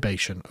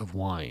libation of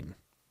wine.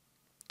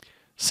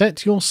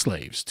 Set your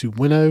slaves to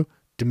winnow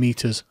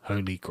Demeter's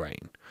holy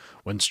grain,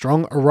 when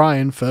strong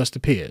Orion first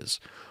appears,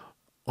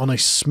 on a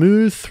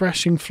smooth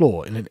threshing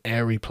floor in an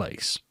airy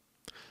place.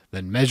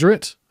 Then measure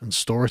it and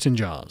store it in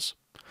jars.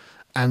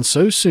 And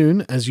so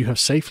soon as you have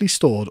safely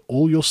stored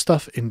all your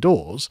stuff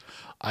indoors,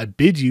 I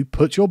bid you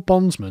put your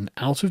bondsman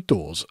out of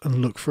doors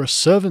and look for a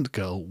servant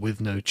girl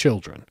with no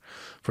children,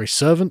 for a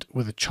servant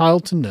with a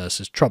child to nurse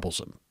is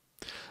troublesome.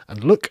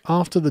 And look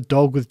after the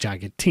dog with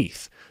jagged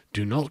teeth.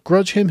 Do not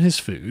grudge him his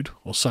food,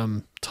 or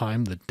some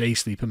time the day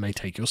sleeper may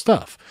take your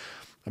stuff.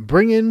 And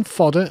bring in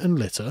fodder and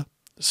litter,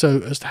 so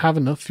as to have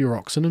enough for your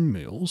oxen and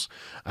mules,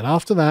 and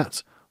after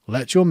that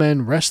let your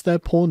men rest their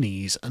poor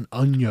knees and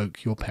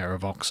unyoke your pair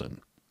of oxen.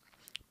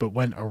 But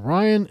when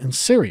Orion and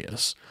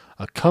Sirius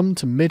are come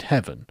to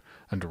mid-heaven,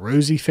 and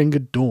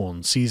rosy-fingered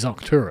dawn sees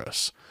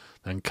Arcturus,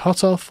 then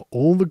cut off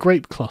all the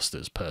grape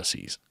clusters,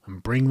 Perses,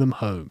 and bring them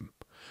home.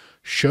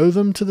 Show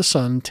them to the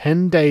sun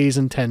 10 days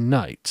and 10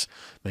 nights,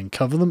 then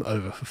cover them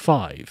over for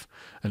 5,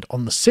 and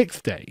on the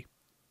 6th day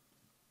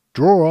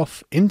draw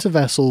off into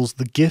vessels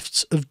the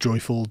gifts of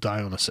joyful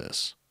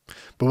Dionysus.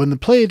 But when the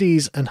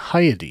Pleiades and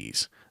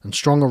Hyades and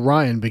strong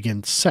Orion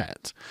begin to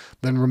set,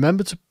 then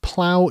remember to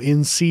plough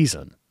in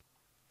season,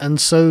 and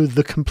so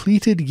the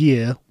completed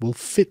year will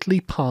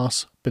fitly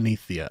pass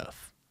beneath the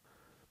earth.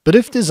 But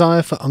if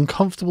desire for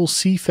uncomfortable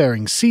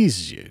seafaring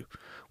seizes you,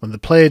 when the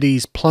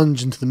Pleiades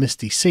plunge into the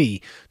misty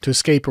sea to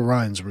escape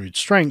Orion's rude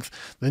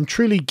strength, then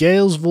truly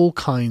gales of all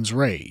kinds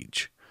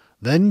rage.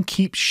 Then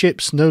keep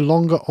ships no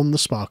longer on the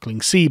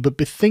sparkling sea, but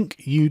bethink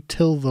you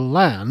till the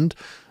land,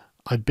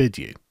 I bid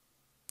you.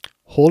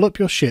 Haul up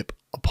your ship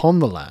upon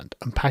the land,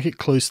 and pack it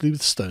closely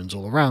with stones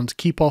all around, to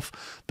keep off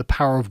the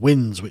power of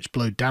winds which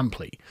blow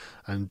damply,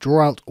 and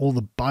draw out all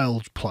the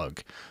bilge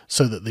plug,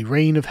 so that the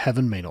rain of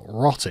heaven may not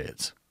rot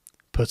it.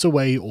 Put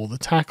away all the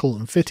tackle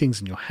and fittings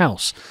in your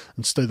house,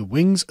 and stow the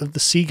wings of the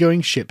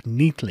sea-going ship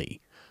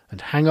neatly, and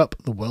hang up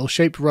the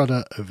well-shaped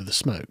rudder over the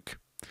smoke.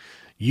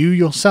 You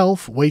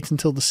yourself wait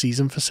until the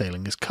season for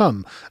sailing is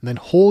come, and then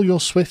haul your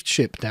swift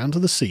ship down to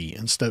the sea,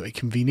 and stow a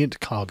convenient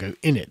cargo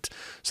in it,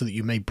 so that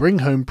you may bring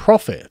home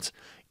profit,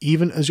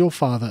 even as your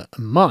father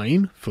and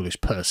mine, foolish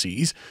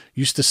Perses,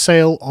 used to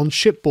sail on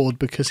shipboard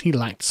because he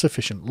lacked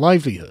sufficient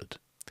livelihood.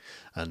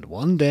 And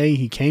one day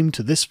he came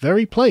to this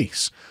very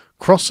place,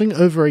 Crossing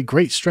over a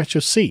great stretch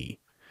of sea,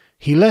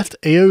 he left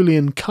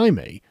Aeolian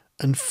Cyme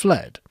and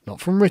fled,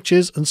 not from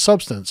riches and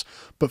substance,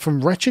 but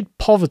from wretched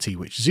poverty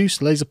which Zeus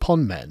lays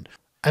upon men,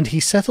 and he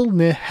settled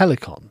near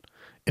Helicon,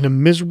 in a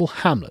miserable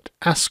hamlet,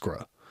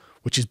 Ascra,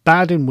 which is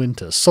bad in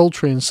winter,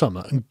 sultry in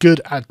summer, and good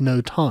at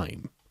no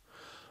time.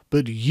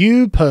 But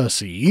you,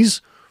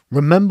 Perses,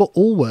 remember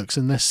all works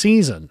in their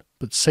season,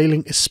 but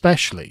sailing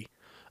especially.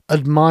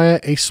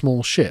 Admire a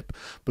small ship,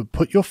 but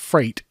put your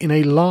freight in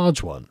a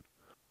large one.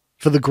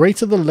 For the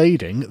greater the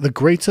lading, the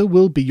greater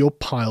will be your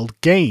piled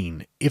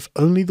gain, if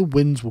only the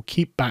winds will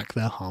keep back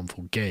their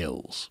harmful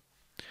gales.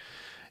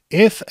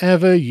 If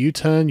ever you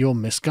turn your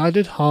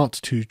misguided heart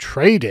to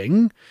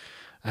trading,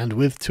 and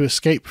with to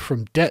escape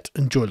from debt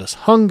and joyless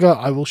hunger,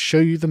 I will show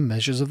you the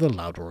measures of the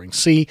loud-roaring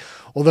sea,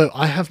 although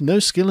I have no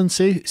skill in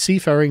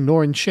seafaring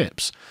nor in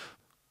ships.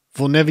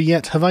 For never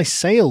yet have I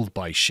sailed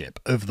by ship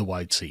over the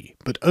wide sea,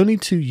 but only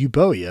to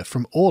Euboea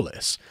from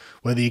Aulis,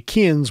 where the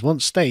Achaeans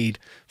once stayed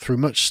through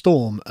much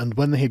storm, and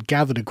when they had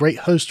gathered a great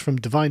host from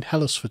divine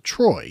Hellas for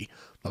Troy,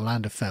 the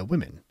land of fair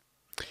women.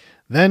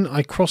 Then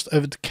I crossed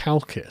over to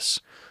Chalcis,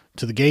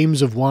 to the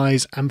games of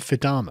wise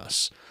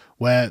Amphidamas,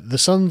 where the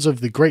sons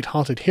of the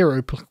great-hearted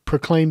hero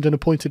proclaimed and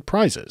appointed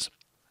prizes.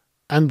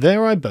 And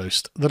there I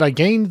boast that I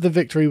gained the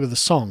victory with a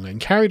song and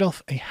carried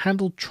off a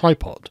handled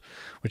tripod,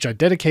 which I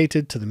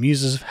dedicated to the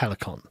muses of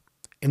Helicon,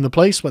 in the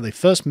place where they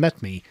first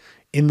met me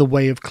in the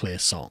way of clear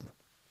song.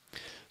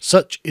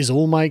 Such is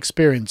all my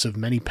experience of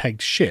many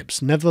pegged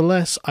ships.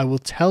 Nevertheless, I will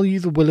tell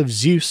you the will of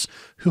Zeus,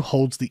 who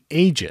holds the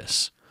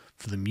Aegis,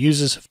 for the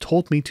muses have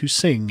taught me to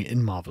sing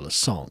in marvellous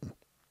song.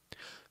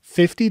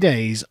 50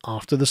 days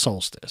after the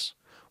solstice,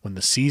 when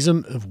the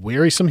season of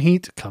wearisome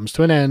heat comes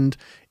to an end,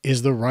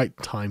 is the right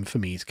time for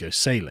me to go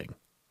sailing.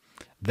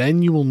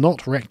 Then you will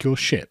not wreck your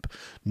ship,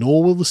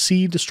 nor will the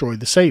sea destroy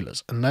the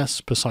sailors,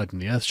 unless Poseidon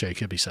the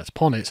Earthshaker be set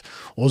upon it,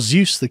 or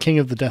Zeus the king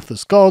of the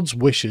deathless gods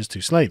wishes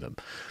to slay them.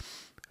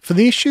 For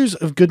the issues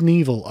of good and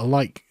evil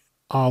alike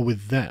are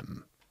with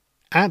them.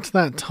 At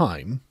that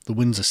time the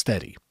winds are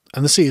steady,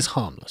 and the sea is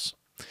harmless.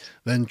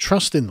 Then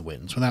trust in the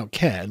winds without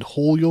care, and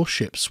haul your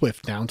ship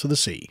swift down to the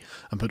sea,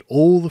 and put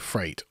all the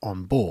freight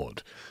on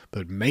board.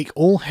 But make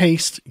all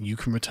haste, you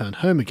can return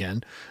home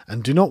again,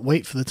 and do not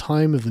wait for the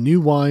time of the new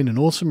wine and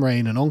autumn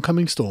rain and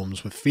oncoming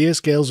storms, with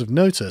fierce gales of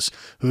Notus,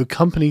 who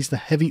accompanies the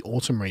heavy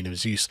autumn rain of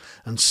Zeus,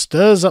 and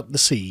stirs up the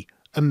sea,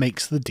 and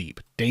makes the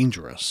deep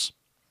dangerous.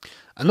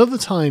 Another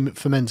time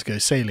for men to go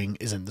sailing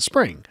is in the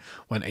spring,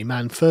 when a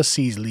man first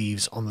sees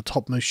leaves on the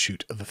topmost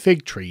shoot of a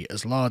fig tree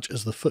as large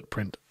as the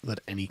footprint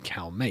that any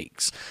cow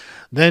makes.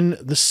 Then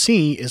the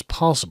sea is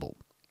passable,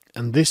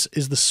 and this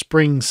is the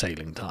spring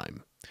sailing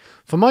time.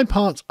 For my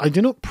part, I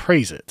do not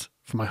praise it,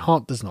 for my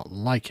heart does not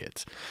like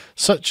it.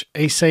 Such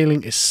a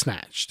sailing is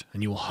snatched,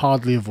 and you will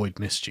hardly avoid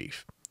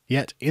mischief.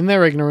 Yet in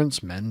their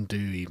ignorance men do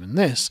even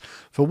this,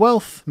 for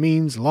wealth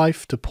means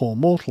life to poor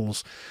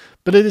mortals,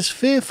 but it is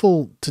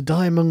fearful to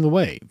die among the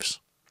waves.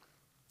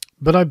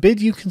 But I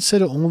bid you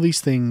consider all these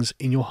things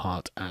in your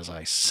heart as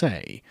I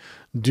say.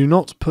 Do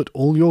not put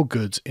all your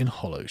goods in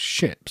hollow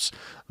ships.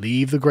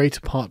 Leave the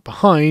greater part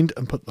behind,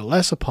 and put the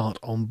lesser part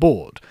on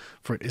board,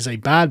 for it is a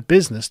bad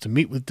business to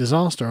meet with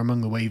disaster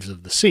among the waves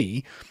of the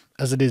sea,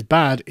 as it is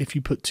bad if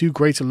you put too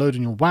great a load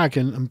on your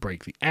wagon and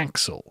break the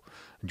axle,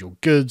 and your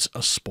goods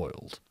are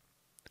spoiled.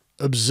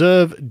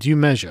 Observe due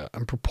measure,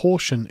 and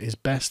proportion is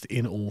best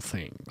in all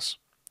things.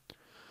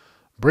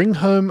 Bring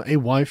home a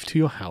wife to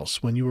your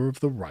house when you are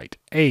of the right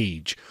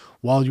age,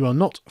 while you are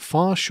not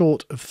far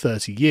short of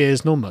 30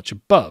 years, nor much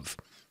above.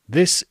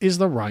 This is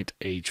the right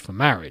age for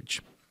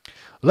marriage.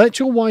 Let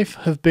your wife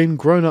have been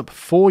grown up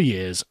 4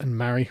 years, and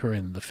marry her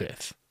in the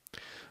 5th.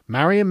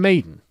 Marry a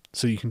maiden,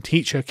 so you can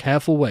teach her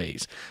careful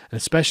ways, and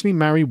especially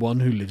marry one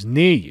who lives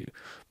near you,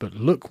 but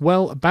look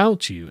well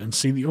about you, and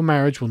see that your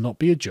marriage will not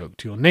be a joke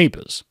to your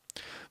neighbours.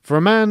 For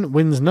a man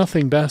wins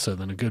nothing better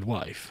than a good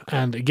wife,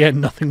 and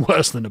again nothing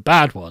worse than a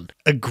bad one,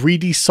 a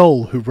greedy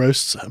soul who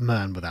roasts a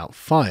man without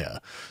fire,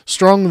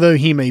 strong though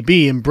he may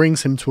be, and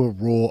brings him to a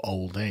raw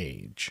old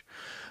age.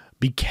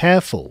 Be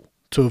careful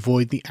to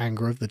avoid the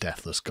anger of the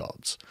deathless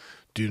gods.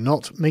 Do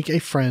not make a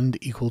friend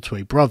equal to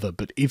a brother,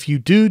 but if you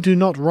do, do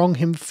not wrong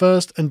him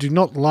first, and do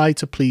not lie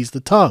to please the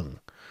tongue.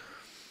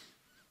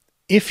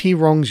 If he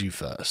wrongs you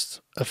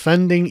first,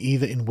 offending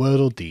either in word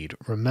or deed,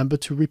 remember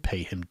to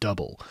repay him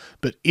double.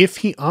 But if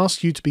he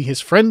asks you to be his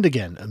friend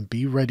again, and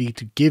be ready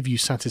to give you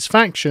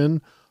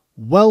satisfaction,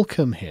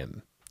 welcome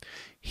him.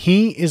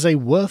 He is a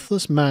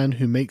worthless man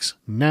who makes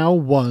now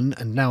one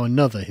and now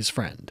another his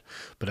friend.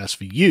 But as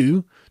for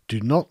you,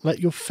 do not let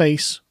your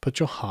face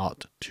put your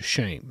heart to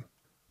shame.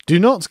 Do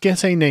not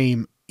get a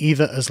name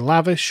either as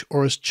lavish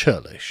or as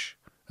churlish,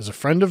 as a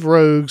friend of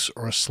rogues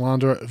or a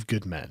slanderer of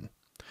good men.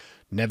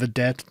 Never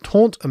dare to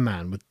taunt a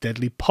man with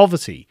deadly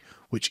poverty,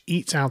 which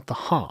eats out the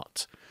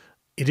heart.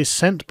 It is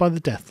sent by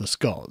the deathless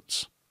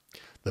gods.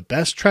 The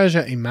best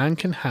treasure a man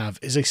can have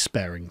is a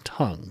sparing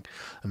tongue,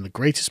 and the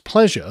greatest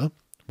pleasure,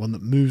 one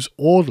that moves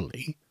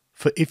orderly,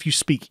 for if you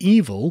speak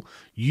evil,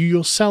 you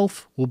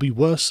yourself will be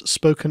worse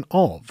spoken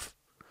of.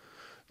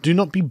 Do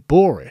not be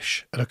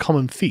boorish at a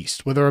common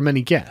feast where there are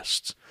many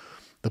guests.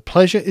 The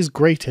pleasure is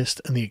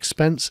greatest and the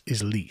expense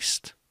is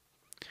least.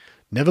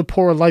 Never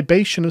pour a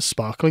libation of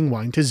sparkling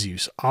wine to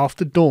Zeus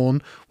after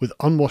dawn with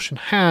unwashen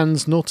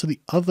hands, nor to the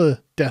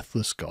other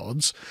deathless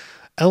gods,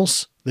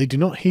 else they do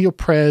not hear your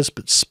prayers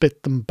but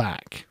spit them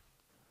back.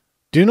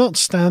 Do not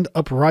stand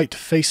upright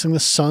facing the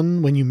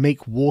sun when you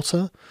make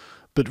water,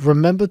 but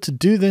remember to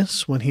do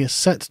this when he is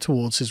set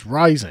towards his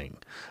rising,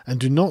 and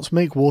do not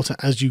make water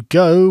as you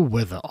go,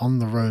 whether on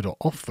the road or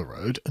off the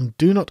road, and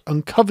do not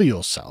uncover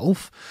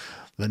yourself.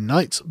 The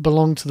nights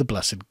belong to the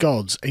blessed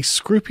gods. A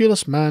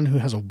scrupulous man who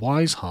has a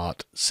wise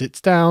heart sits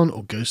down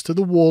or goes to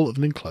the wall of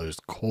an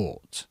enclosed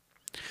court.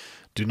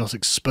 Do not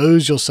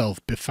expose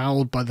yourself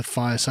befouled by the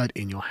fireside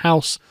in your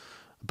house,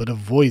 but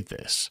avoid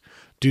this.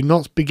 Do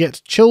not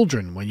beget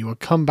children when you are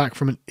come back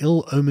from an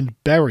ill-omened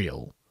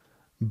burial,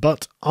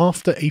 but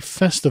after a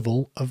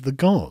festival of the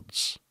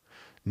gods.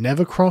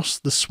 Never cross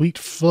the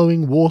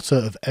sweet-flowing water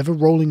of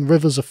ever-rolling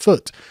rivers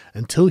afoot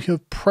until you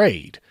have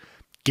prayed,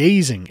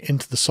 gazing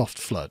into the soft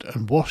flood,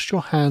 and washed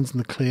your hands in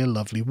the clear,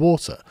 lovely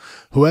water.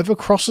 Whoever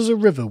crosses a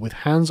river with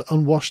hands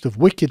unwashed of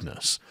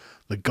wickedness,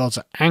 the gods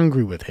are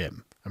angry with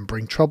him, and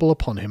bring trouble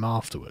upon him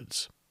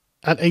afterwards.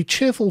 At a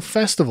cheerful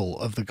festival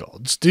of the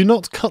gods, do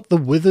not cut the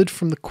withered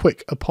from the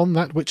quick upon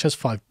that which has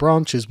 5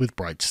 branches with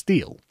bright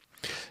steel.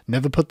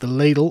 Never put the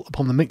ladle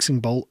upon the mixing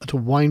bowl at a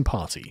wine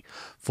party,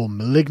 for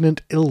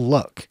malignant ill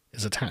luck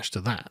is attached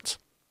to that.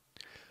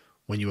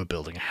 When you are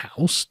building a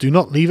house, do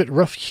not leave it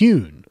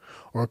rough-hewn,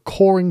 or a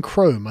cawing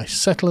crow may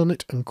settle on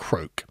it and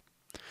croak.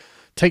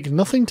 Take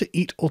nothing to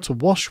eat or to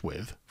wash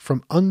with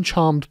from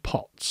uncharmed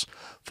pots,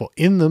 for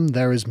in them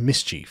there is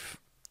mischief.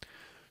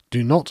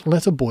 Do not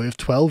let a boy of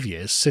 12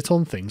 years sit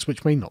on things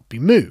which may not be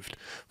moved,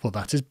 for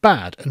that is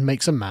bad and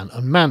makes a man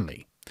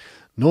unmanly,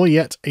 nor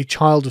yet a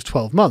child of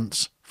 12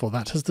 months, for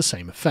that has the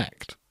same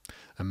effect.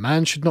 A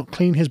man should not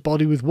clean his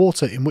body with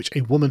water in which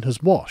a woman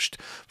has washed,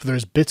 for there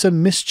is bitter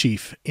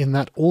mischief in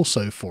that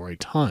also for a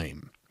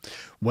time.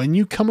 When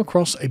you come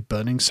across a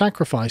burning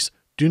sacrifice,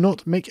 do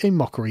not make a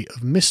mockery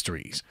of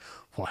mysteries,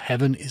 for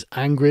heaven is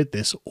angry at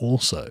this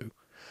also.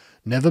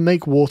 Never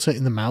make water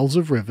in the mouths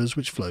of rivers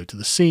which flow to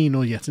the sea,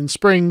 nor yet in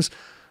springs,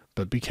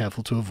 but be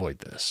careful to avoid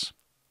this.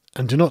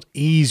 And do not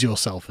ease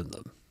yourself in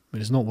them.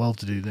 It is not well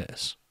to do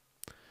this.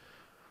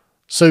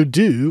 So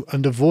do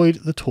and avoid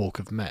the talk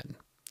of men.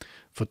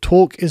 For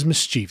talk is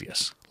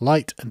mischievous,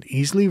 light and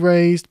easily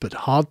raised, but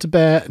hard to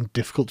bear and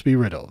difficult to be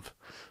rid of.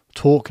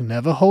 Talk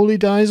never wholly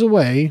dies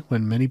away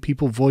when many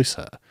people voice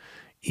her.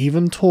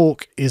 Even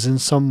talk is in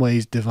some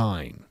ways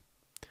divine.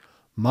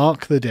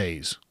 Mark the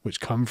days which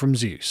come from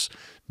Zeus,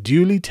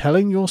 duly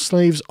telling your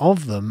slaves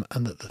of them,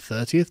 and that the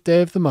 30th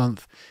day of the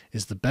month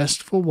is the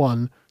best for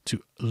one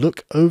to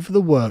look over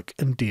the work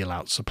and deal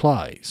out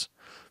supplies.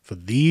 For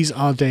these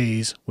are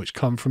days which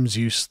come from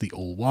Zeus the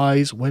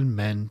all-wise, when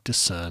men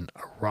discern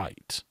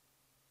aright.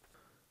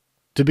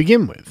 To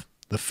begin with,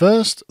 the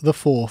 1st, the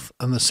 4th,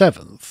 and the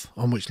 7th,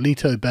 on which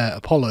Leto bare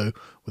Apollo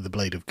with the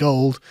blade of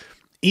gold,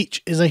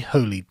 each is a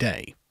holy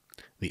day.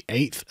 The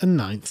 8th and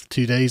 9th,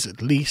 2 days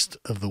at least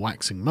of the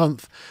waxing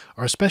month,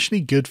 are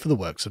especially good for the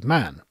works of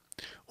man.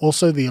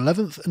 Also the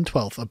 11th and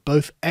 12th are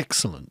both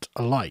excellent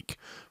alike,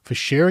 for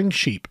shearing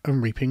sheep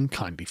and reaping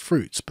kindly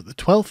fruits, but the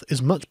 12th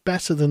is much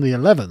better than the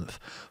 11th,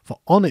 for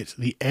on it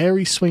the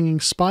airy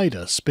swinging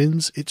spider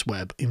spins its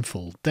web in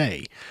full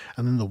day,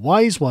 and then the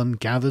wise one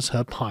gathers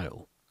her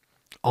pile.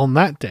 On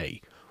that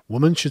day,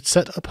 woman should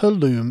set up her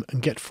loom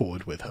and get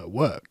forward with her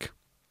work.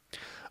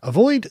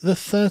 Avoid the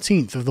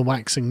 13th of the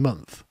waxing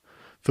month,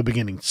 for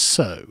beginning to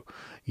sow,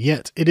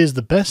 yet it is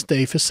the best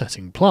day for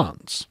setting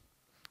plants.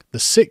 The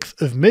 6th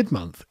of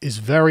mid-month is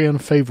very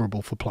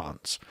unfavourable for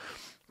plants,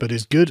 but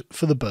is good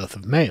for the birth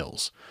of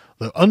males,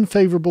 though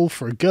unfavourable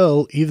for a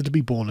girl either to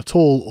be born at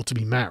all or to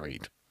be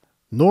married.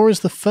 Nor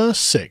is the 1st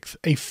 6th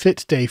a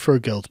fit day for a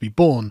girl to be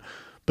born,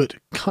 but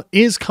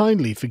is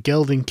kindly for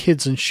gelding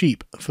kids and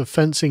sheep, for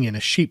fencing in a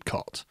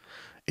sheepcot.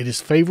 It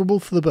is favourable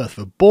for the birth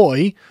of a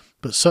boy,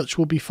 but such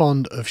will be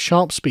fond of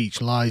sharp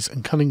speech, lies,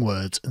 and cunning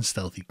words, and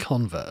stealthy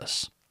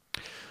converse.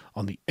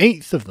 On the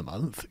 8th of the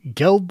month,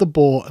 geld the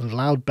boar and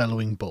loud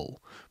bellowing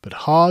bull, but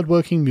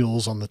hard-working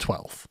mules on the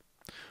 12th.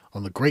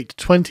 On the great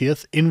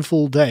 20th, in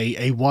full day,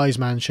 a wise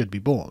man should be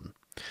born.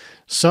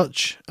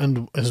 Such,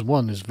 and as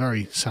one is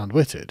very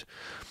sound-witted.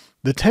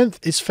 The 10th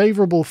is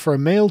favourable for a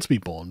male to be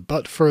born,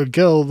 but for a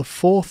girl the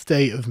 4th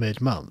day of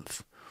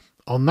mid-month.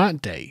 On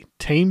that day,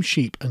 tame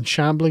sheep and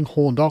shambling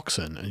horned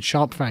oxen and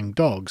sharp-fanged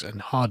dogs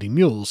and hardy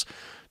mules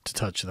to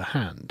touch the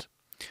hand.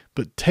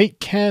 But take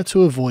care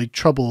to avoid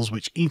troubles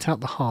which eat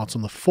out the heart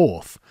on the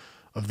 4th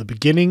of the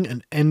beginning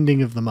and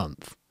ending of the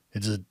month.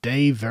 It is a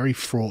day very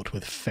fraught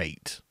with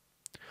fate.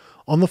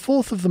 On the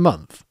 4th of the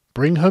month,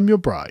 bring home your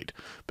bride,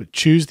 but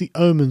choose the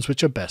omens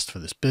which are best for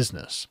this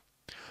business.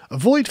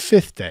 Avoid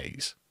 5th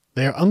days.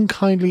 They are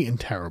unkindly and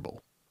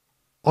terrible.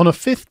 On a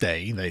 5th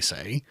day, they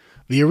say,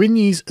 the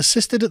Erinyes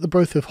assisted at the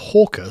birth of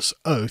Hawcus,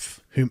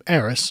 Oath, whom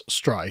Eris,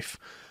 Strife,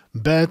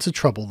 bare to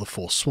trouble the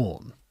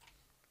forsworn.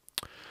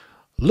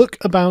 Look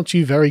about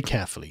you very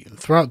carefully, and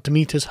throw out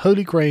Demeter's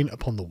holy grain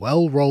upon the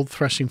well-rolled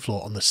threshing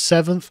floor on the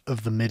 7th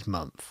of the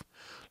mid-month.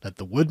 Let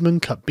the woodman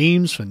cut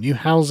beams for new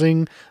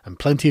housing, and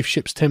plenty of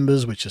ship's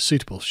timbers which are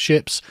suitable for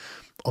ships.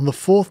 On the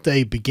 4th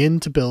day begin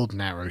to build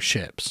narrow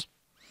ships.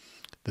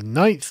 The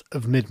 9th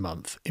of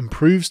mid-month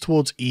improves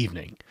towards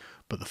evening,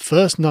 but the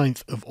first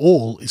 9th of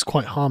all is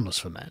quite harmless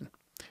for men.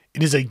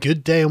 It is a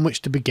good day on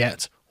which to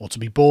beget, or to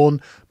be born,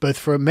 both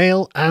for a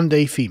male and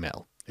a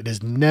female. It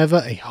is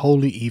never a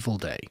wholly evil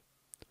day.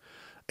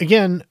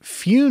 Again,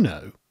 few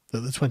know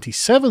that the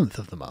 27th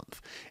of the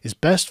month is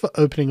best for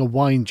opening a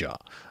wine jar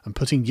and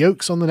putting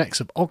yokes on the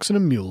necks of oxen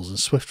and mules and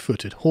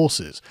swift-footed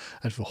horses,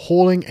 and for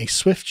hauling a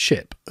swift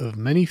ship of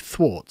many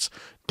thwarts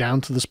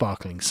down to the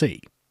sparkling sea.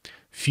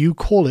 Few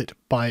call it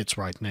by its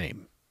right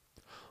name.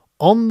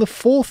 On the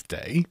 4th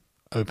day,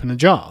 open a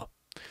jar.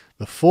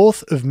 The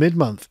 4th of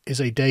mid-month is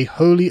a day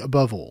holy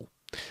above all.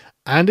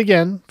 And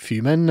again,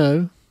 few men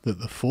know that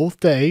the 4th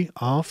day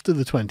after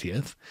the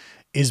 20th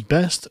is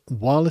best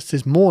while it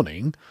is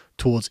morning,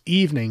 towards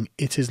evening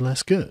it is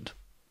less good.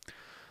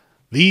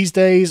 These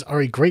days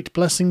are a great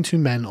blessing to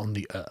men on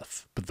the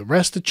earth, but the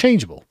rest are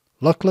changeable,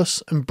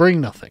 luckless, and bring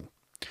nothing.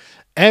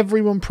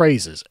 Everyone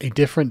praises a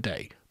different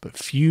day, but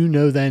few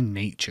know their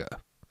nature.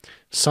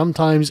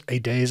 Sometimes a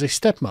day is a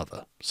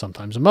stepmother,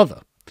 sometimes a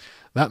mother.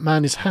 That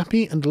man is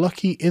happy and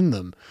lucky in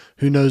them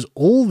who knows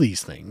all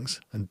these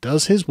things and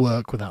does his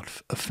work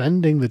without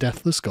offending the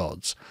deathless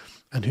gods,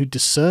 and who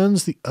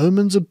discerns the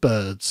omens of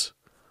birds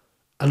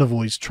and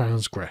avoids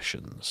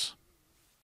transgressions.